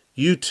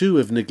 you too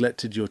have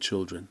neglected your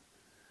children.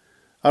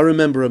 I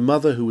remember a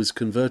mother who was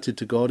converted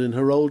to God in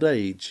her old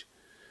age,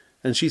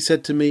 and she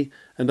said to me,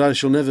 and I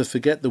shall never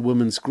forget the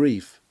woman's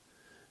grief,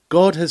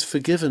 God has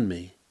forgiven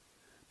me,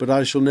 but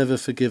I shall never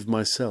forgive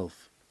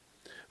myself.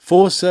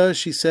 For, sir,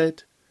 she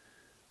said,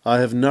 I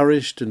have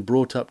nourished and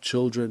brought up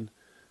children,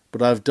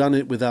 but I have done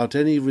it without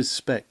any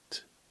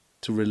respect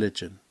to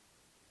religion.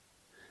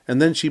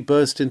 And then she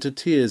burst into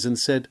tears and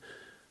said,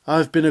 I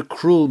have been a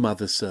cruel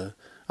mother, sir.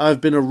 I have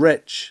been a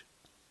wretch.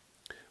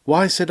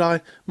 Why, said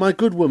I, my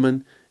good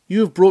woman, you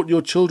have brought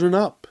your children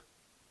up.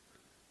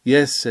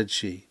 Yes, said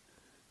she,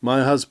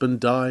 my husband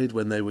died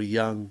when they were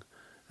young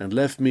and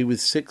left me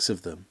with 6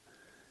 of them,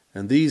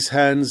 and these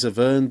hands have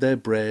earned their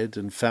bread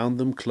and found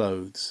them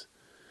clothes.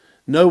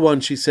 No one,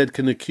 she said,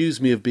 can accuse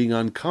me of being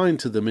unkind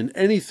to them in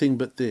anything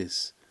but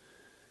this.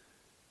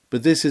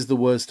 But this is the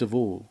worst of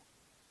all.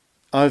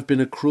 I have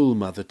been a cruel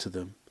mother to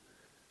them,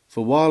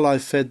 for while I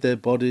fed their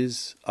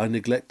bodies, I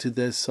neglected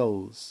their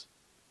souls.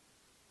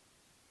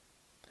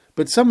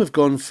 But some have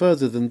gone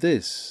further than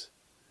this.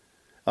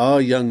 Ah,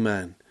 young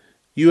man,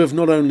 you have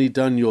not only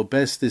done your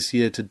best this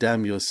year to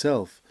damn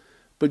yourself,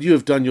 but you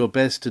have done your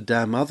best to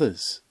damn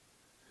others.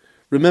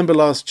 Remember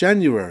last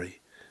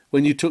January,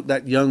 when you took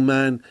that young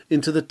man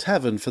into the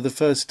tavern for the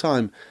first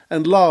time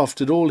and laughed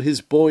at all his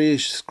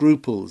boyish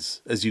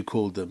scruples, as you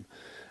called them,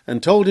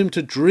 and told him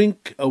to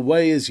drink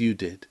away as you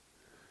did.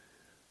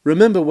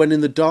 Remember when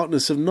in the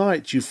darkness of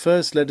night you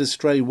first led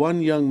astray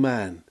one young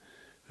man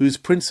whose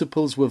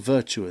principles were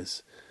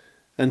virtuous,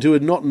 and who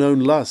had not known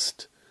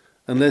lust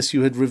unless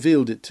you had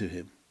revealed it to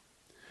him.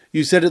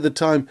 You said at the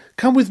time,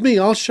 Come with me,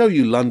 I'll show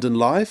you London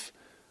life.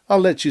 I'll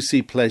let you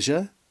see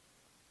pleasure.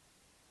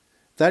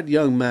 That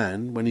young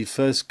man, when he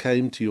first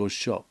came to your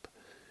shop,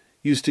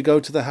 used to go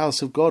to the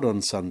house of God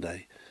on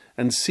Sunday,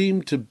 and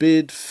seemed to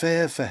bid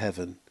fair for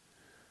heaven.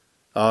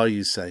 Ah,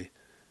 you say,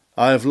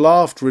 I have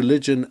laughed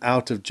religion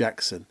out of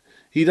Jackson.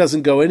 He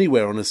doesn't go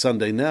anywhere on a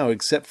Sunday now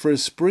except for a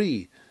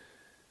spree,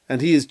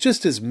 and he is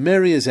just as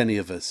merry as any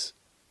of us.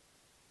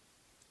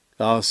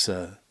 Ah,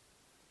 sir,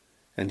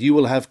 and you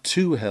will have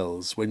 2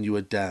 hells when you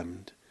are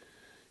damned.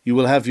 You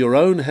will have your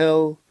own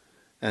hell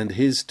and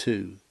his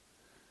too,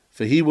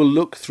 for he will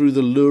look through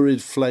the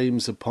lurid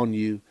flames upon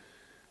you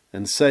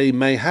and say,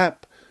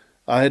 Mayhap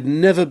I had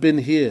never been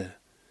here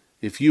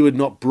if you had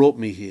not brought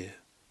me here.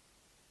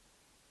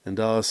 And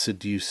ah,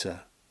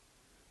 seducer,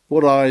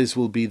 what eyes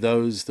will be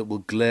those that will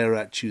glare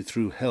at you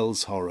through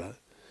hell's horror,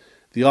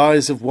 the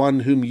eyes of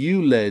one whom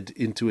you led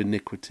into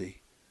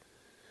iniquity?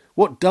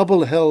 What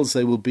double hells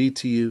they will be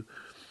to you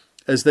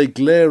as they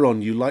glare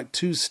on you like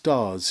 2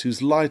 stars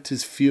whose light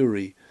is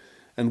fury,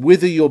 and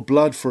wither your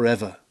blood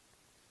forever.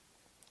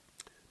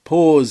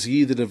 Pause,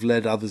 ye that have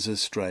led others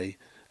astray,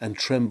 and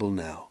tremble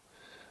now.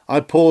 I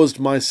paused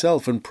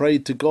myself and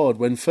prayed to God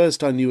when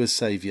first I knew a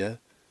Saviour,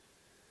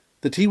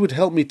 that he would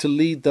help me to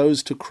lead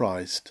those to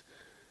Christ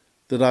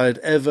that I had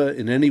ever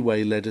in any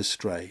way led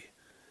astray.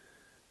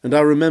 And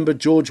I remember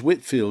George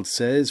Whitfield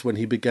says, when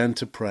he began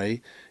to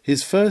pray,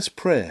 his first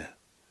prayer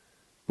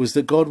was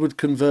that God would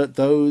convert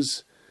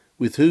those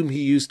with whom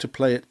he used to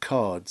play at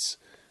cards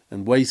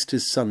and waste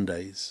his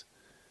Sundays.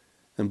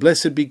 And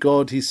blessed be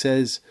God, he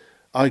says,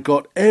 I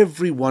got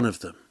every one of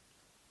them.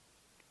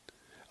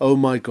 O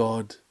my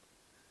God,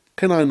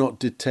 can I not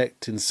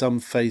detect in some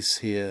face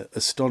here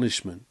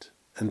astonishment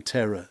and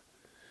terror?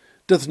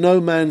 Doth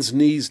no man's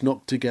knees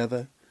knock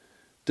together?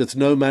 Doth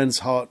no man's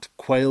heart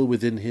quail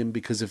within him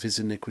because of his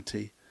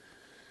iniquity?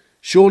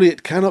 Surely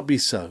it cannot be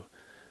so,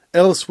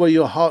 else were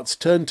your hearts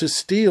turned to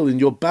steel and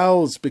your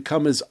bowels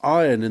become as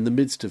iron in the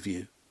midst of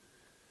you.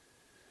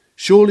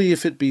 Surely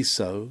if it be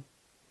so,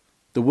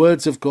 the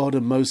words of God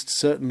are most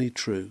certainly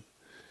true,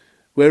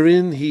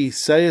 wherein he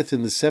saith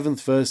in the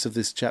 7th verse of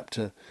this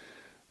chapter,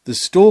 The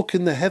stork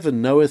in the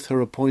heaven knoweth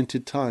her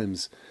appointed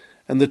times,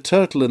 and the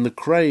turtle and the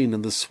crane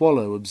and the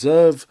swallow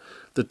observe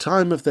the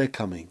time of their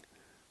coming.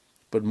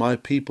 But my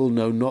people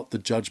know not the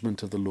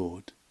judgment of the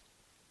Lord.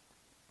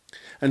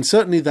 And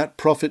certainly that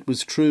prophet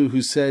was true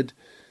who said,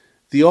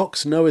 The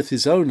ox knoweth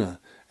his owner,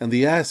 and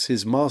the ass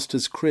his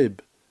master's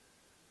crib.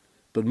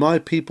 But my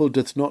people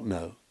doth not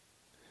know.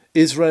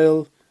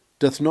 Israel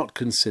doth not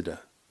consider.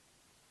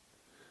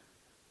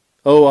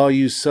 Oh, are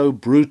you so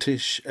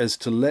brutish as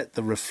to let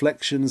the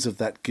reflections of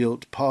that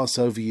guilt pass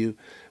over you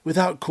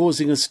without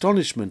causing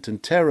astonishment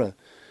and terror,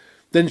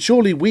 then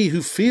surely we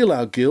who feel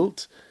our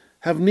guilt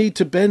have need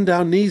to bend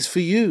our knees for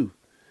you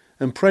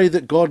and pray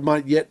that God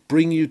might yet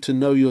bring you to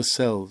know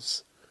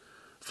yourselves.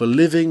 For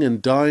living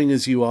and dying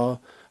as you are,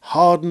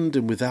 hardened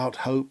and without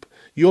hope,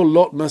 your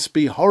lot must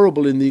be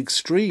horrible in the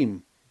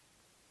extreme.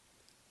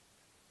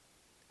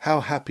 How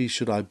happy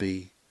should I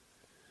be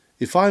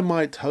if I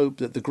might hope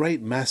that the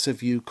great mass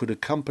of you could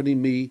accompany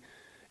me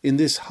in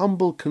this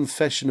humble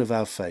confession of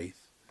our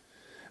faith.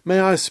 May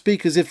I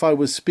speak as if I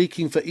was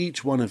speaking for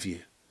each one of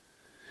you.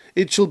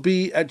 It shall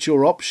be at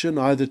your option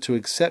either to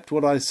accept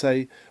what I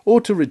say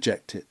or to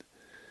reject it,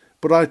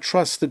 but I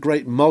trust the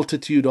great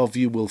multitude of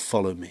you will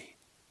follow me.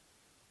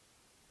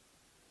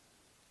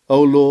 O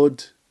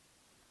Lord,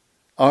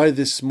 I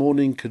this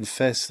morning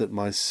confess that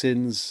my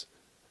sins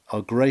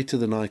are greater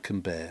than I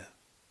can bear.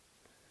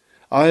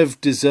 I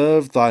have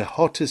deserved thy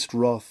hottest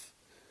wrath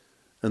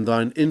and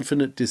thine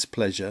infinite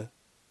displeasure,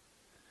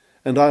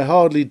 and I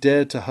hardly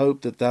dare to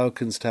hope that thou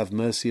canst have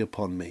mercy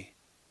upon me.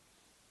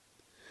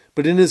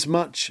 But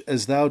inasmuch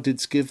as thou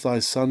didst give thy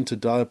Son to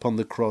die upon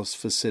the cross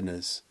for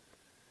sinners,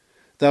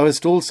 thou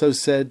hast also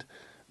said,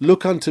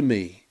 Look unto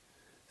me,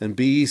 and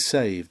be ye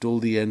saved, all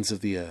the ends of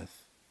the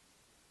earth.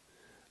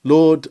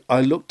 Lord,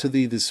 I look to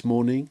thee this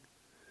morning,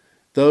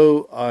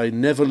 though I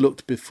never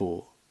looked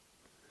before,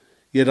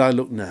 yet I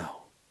look now.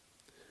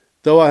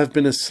 Though I have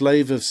been a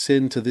slave of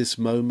sin to this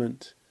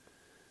moment,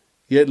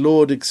 yet,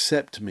 Lord,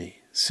 accept me,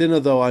 sinner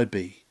though I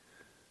be,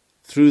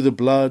 through the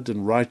blood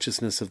and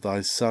righteousness of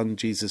thy Son,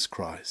 Jesus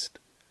Christ.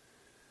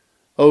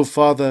 O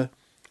Father,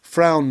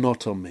 frown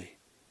not on me.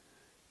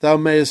 Thou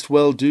mayest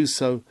well do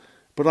so,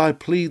 but I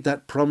plead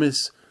that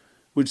promise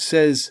which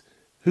says,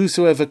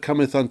 Whosoever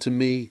cometh unto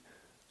me,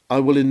 I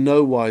will in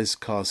no wise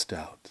cast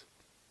out.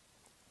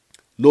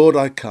 Lord,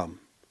 I come,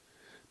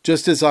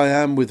 just as I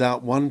am,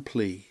 without one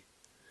plea,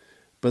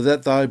 but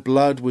that thy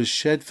blood was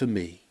shed for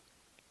me,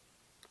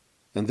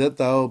 and that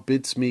thou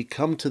bidst me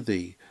come to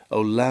thee, O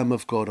Lamb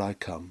of God, I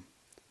come.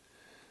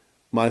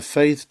 My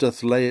faith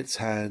doth lay its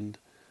hand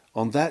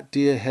on that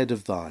dear head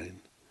of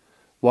thine,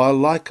 while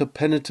like a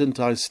penitent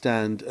I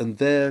stand, and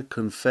there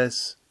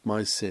confess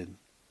my sin.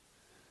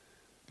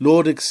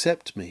 Lord,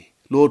 accept me,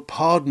 Lord,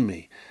 pardon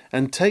me,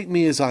 and take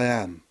me as I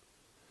am,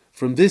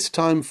 from this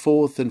time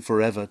forth and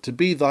forever, to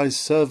be thy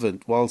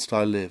servant whilst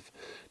I live,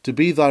 to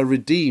be thy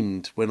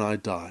redeemed when I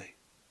die.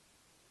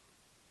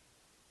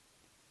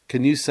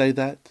 Can you say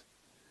that?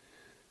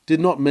 Did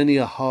not many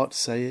a heart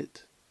say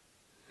it?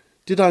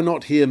 Did I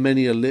not hear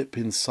many a lip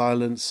in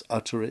silence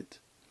utter it?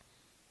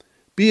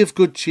 Be of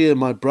good cheer,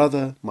 my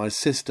brother, my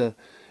sister,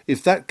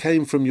 if that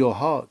came from your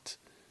heart.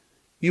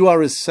 You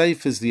are as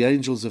safe as the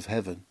angels of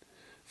heaven,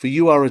 for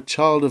you are a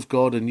child of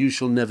God, and you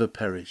shall never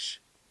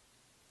perish.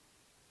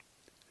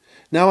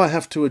 Now I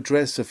have to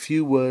address a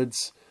few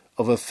words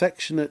of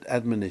affectionate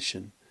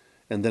admonition,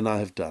 and then I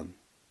have done.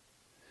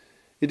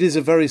 It is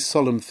a very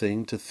solemn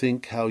thing to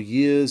think how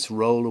years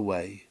roll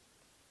away.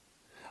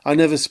 I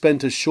never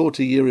spent a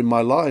shorter year in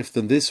my life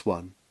than this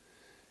one,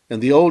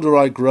 and the older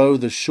I grow,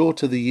 the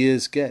shorter the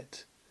years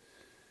get.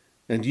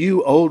 And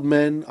you old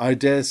men, I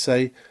dare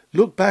say,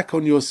 look back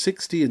on your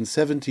 60 and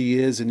 70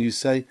 years and you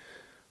say,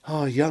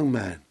 young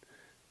man,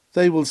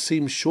 they will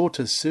seem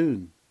shorter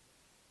soon.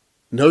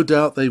 No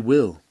doubt they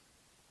will.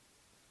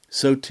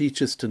 So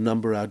teach us to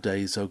number our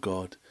days, O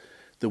God,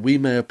 that we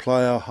may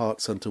apply our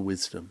hearts unto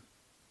wisdom.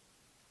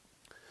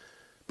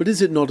 But is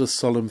it not a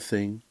solemn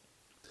thing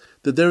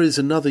that there is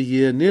another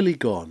year nearly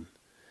gone,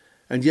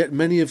 and yet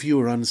many of you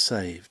are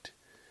unsaved?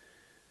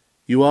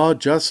 You are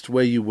just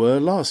where you were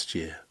last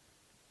year.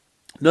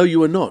 No,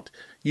 you are not.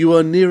 You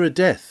are nearer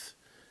death,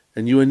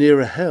 and you are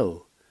nearer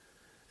hell,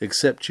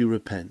 except you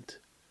repent.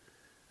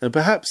 And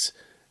perhaps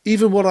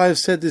even what I have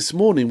said this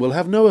morning will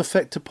have no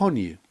effect upon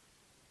you.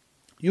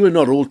 You are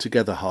not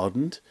altogether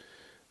hardened,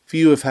 for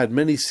you have had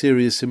many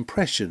serious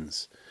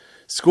impressions.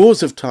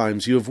 Scores of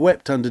times you have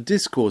wept under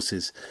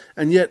discourses,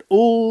 and yet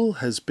all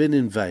has been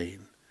in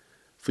vain,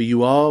 for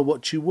you are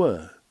what you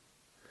were.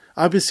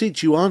 I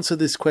beseech you, answer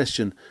this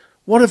question,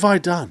 what have I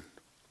done?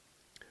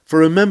 For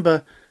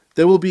remember,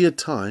 there will be a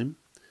time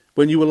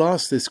when you will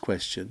ask this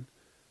question,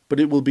 but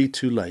it will be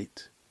too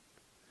late.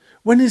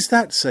 When is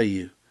that, say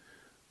you?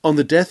 On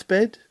the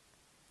deathbed?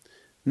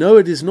 No,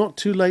 it is not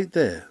too late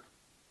there.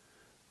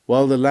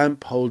 While the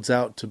lamp holds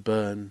out to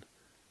burn,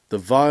 the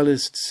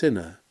vilest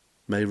sinner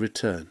may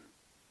return.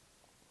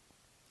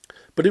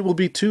 But it will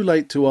be too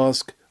late to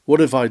ask, what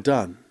have I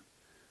done,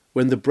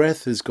 when the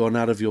breath has gone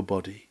out of your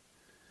body?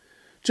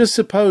 Just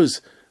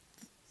suppose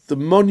the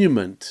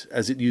monument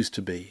as it used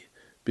to be,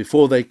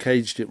 before they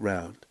caged it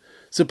round.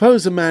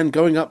 Suppose a man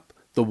going up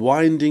the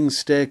winding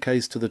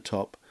staircase to the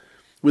top,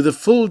 with a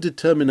full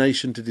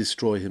determination to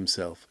destroy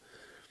himself.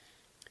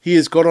 He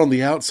has got on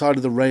the outside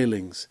of the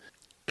railings.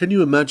 Can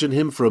you imagine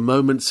him for a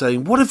moment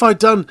saying, what have I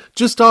done,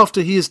 just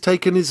after he has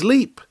taken his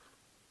leap?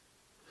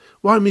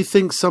 Why,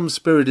 methinks some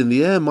spirit in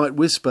the air might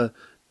whisper,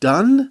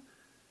 done?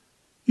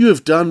 You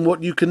have done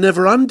what you can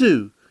never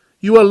undo.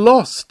 You are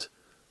lost,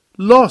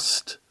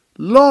 lost,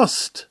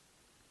 lost.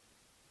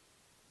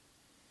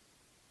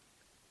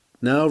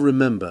 Now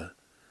remember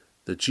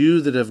that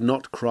you that have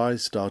not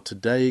Christ are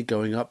today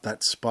going up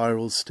that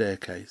spiral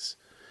staircase.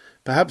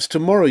 Perhaps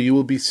tomorrow you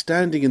will be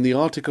standing in the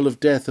article of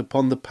death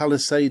upon the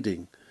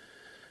palisading,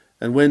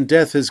 and when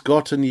death has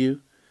gotten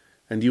you,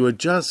 and you are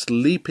just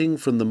leaping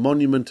from the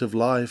monument of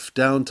life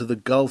down to the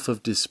gulf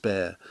of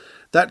despair,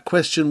 that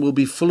question will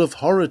be full of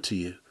horror to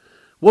you.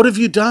 What have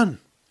you done?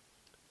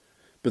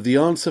 But the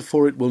answer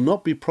for it will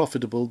not be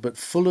profitable, but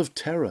full of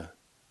terror.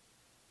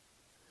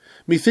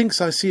 Methinks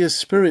I see a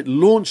spirit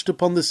launched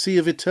upon the sea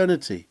of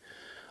eternity.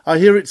 I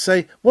hear it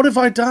say, "What have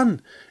I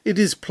done?" It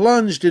is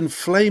plunged in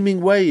flaming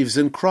waves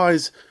and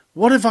cries,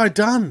 "What have I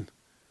done?"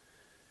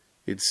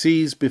 It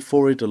sees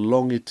before it a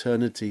long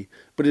eternity,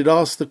 but it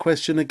asks the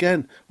question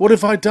again, "What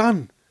have I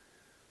done?"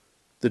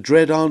 The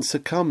dread answer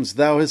comes,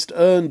 "Thou hast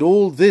earned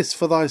all this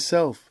for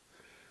thyself.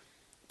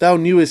 Thou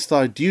knewest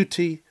thy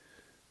duty,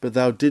 but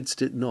thou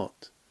didst it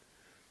not.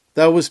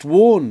 Thou wast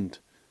warned,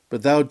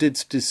 but thou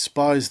didst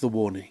despise the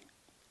warning."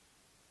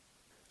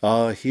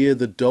 Ah, hear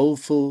the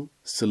doleful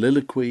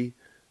soliloquy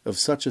of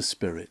such a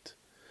spirit.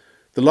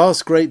 The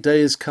last great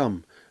day is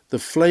come, the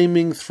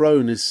flaming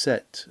throne is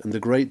set, and the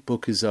great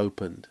book is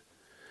opened.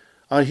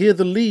 I hear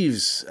the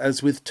leaves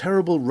as with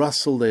terrible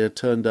rustle they are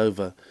turned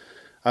over.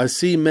 I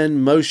see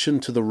men motion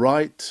to the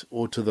right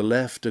or to the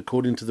left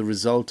according to the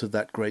result of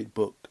that great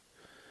book.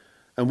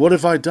 And what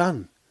have I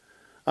done?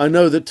 I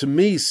know that to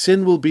me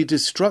sin will be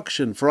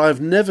destruction, for I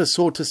have never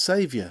sought a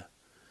Saviour.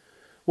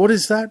 What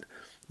is that?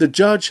 The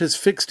judge has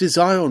fixed his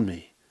eye on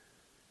me.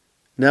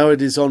 Now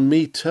it is on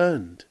me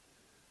turned.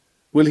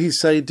 Will he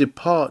say,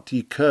 "Depart,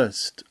 ye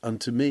cursed,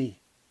 unto me"?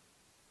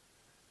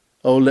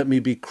 Oh, let me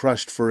be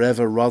crushed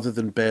forever rather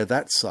than bear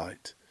that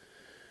sight.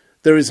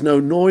 There is no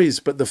noise,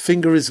 but the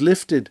finger is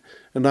lifted,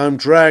 and I am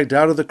dragged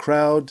out of the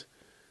crowd,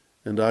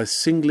 and I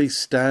singly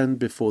stand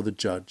before the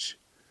judge.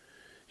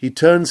 He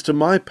turns to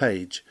my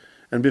page,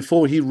 and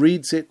before he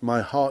reads it,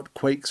 my heart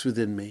quakes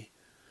within me.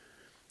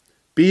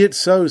 "Be it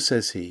so,"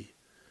 says he.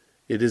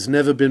 "It has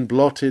never been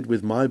blotted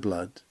with my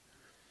blood.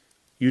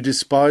 You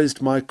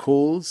despised my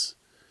cause.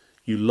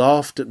 You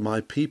laughed at my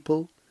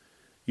people.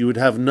 You would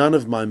have none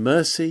of my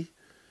mercy.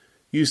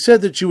 You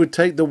said that you would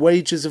take the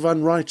wages of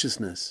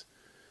unrighteousness.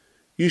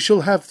 You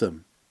shall have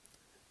them.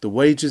 The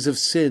wages of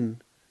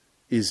sin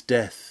is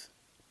death."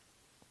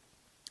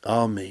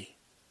 Ah me!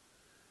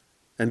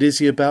 And is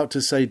he about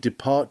to say,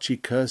 "Depart, ye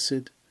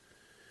cursed"?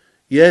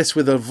 Yes,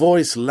 with a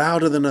voice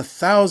louder than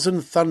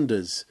 1,000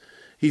 thunders,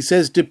 he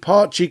says,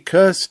 "Depart, ye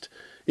cursed,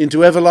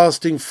 into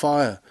everlasting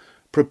fire,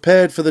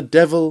 prepared for the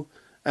devil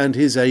and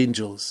his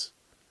angels."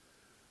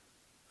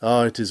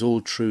 Ah, it is all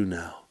true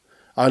now.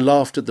 I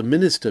laughed at the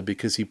minister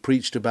because he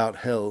preached about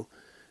hell,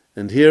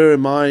 and here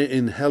am I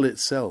in hell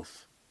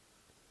itself.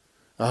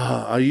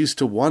 Ah, I used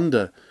to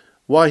wonder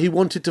why he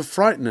wanted to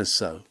frighten us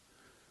so.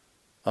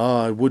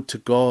 Ah, I would to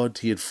God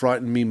he had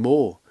frightened me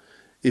more,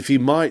 if he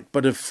might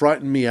but have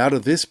frightened me out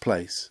of this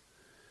place.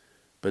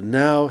 But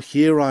now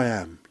here I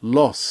am,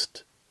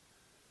 lost,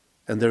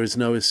 and there is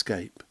no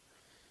escape.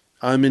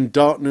 I am in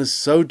darkness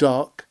so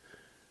dark,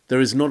 there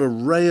is not a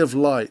ray of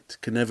light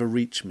can ever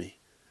reach me.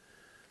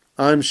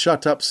 I am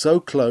shut up so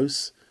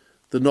close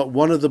that not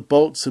one of the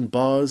bolts and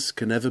bars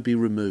can ever be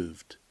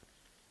removed.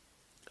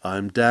 I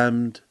am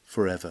damned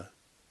forever.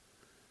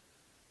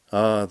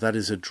 Ah, that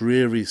is a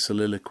dreary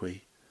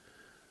soliloquy.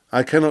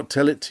 I cannot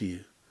tell it to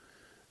you.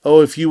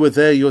 Oh, if you were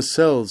there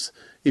yourselves,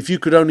 if you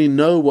could only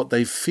know what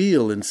they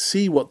feel and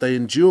see what they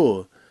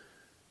endure,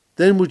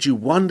 then would you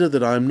wonder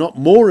that I am not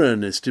more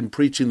earnest in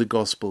preaching the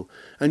gospel,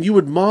 and you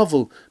would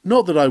marvel,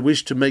 not that I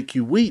wish to make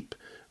you weep,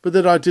 but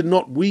that I did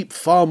not weep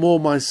far more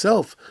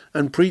myself,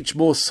 and preach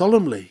more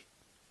solemnly.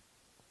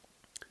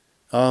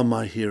 Ah,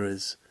 my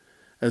hearers,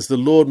 as the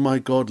Lord my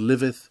God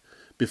liveth,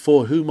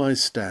 before whom I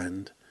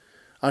stand,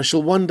 I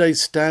shall one day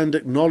stand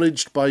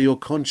acknowledged by your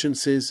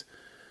consciences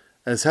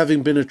as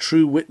having been a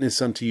true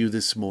witness unto you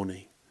this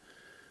morning.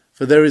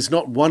 For there is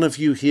not one of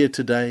you here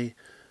today,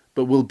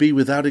 but will be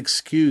without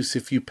excuse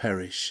if you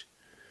perish.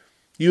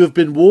 You have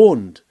been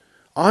warned.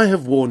 I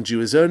have warned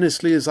you as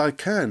earnestly as I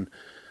can.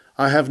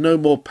 I have no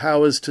more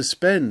powers to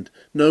spend,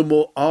 no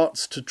more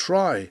arts to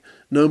try,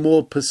 no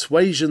more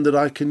persuasion that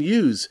I can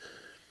use.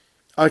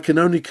 I can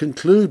only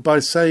conclude by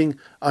saying,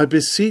 I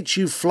beseech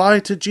you, fly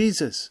to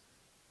Jesus.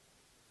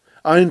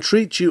 I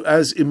entreat you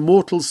as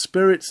immortal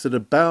spirits that are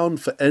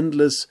bound for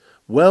endless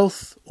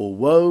wealth or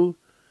woe,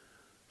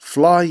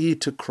 fly ye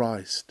to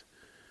Christ.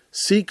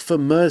 Seek for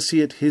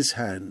mercy at his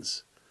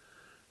hands.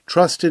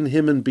 Trust in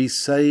him and be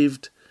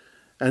saved,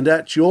 and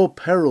at your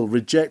peril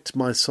reject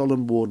my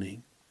solemn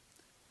warning.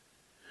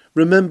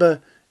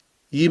 Remember,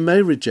 ye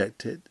may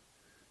reject it,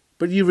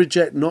 but ye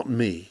reject not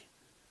me,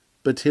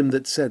 but him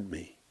that sent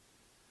me.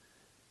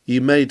 Ye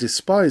may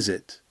despise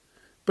it,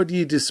 but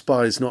ye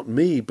despise not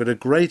me, but a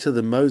greater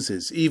than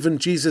Moses, even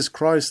Jesus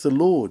Christ the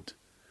Lord.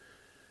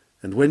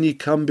 And when ye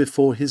come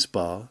before his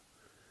bar,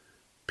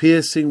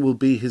 piercing will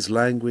be his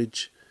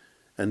language,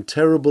 and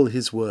terrible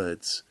his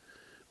words,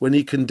 when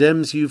he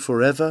condemns you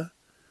forever,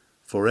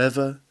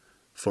 forever,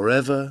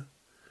 forever,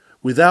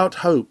 without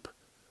hope,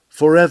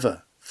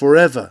 forever,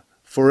 forever,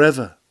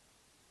 forever.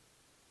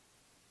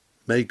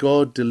 May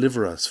God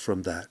deliver us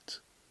from that.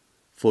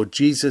 For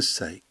Jesus'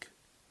 sake.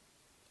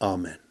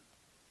 Amen.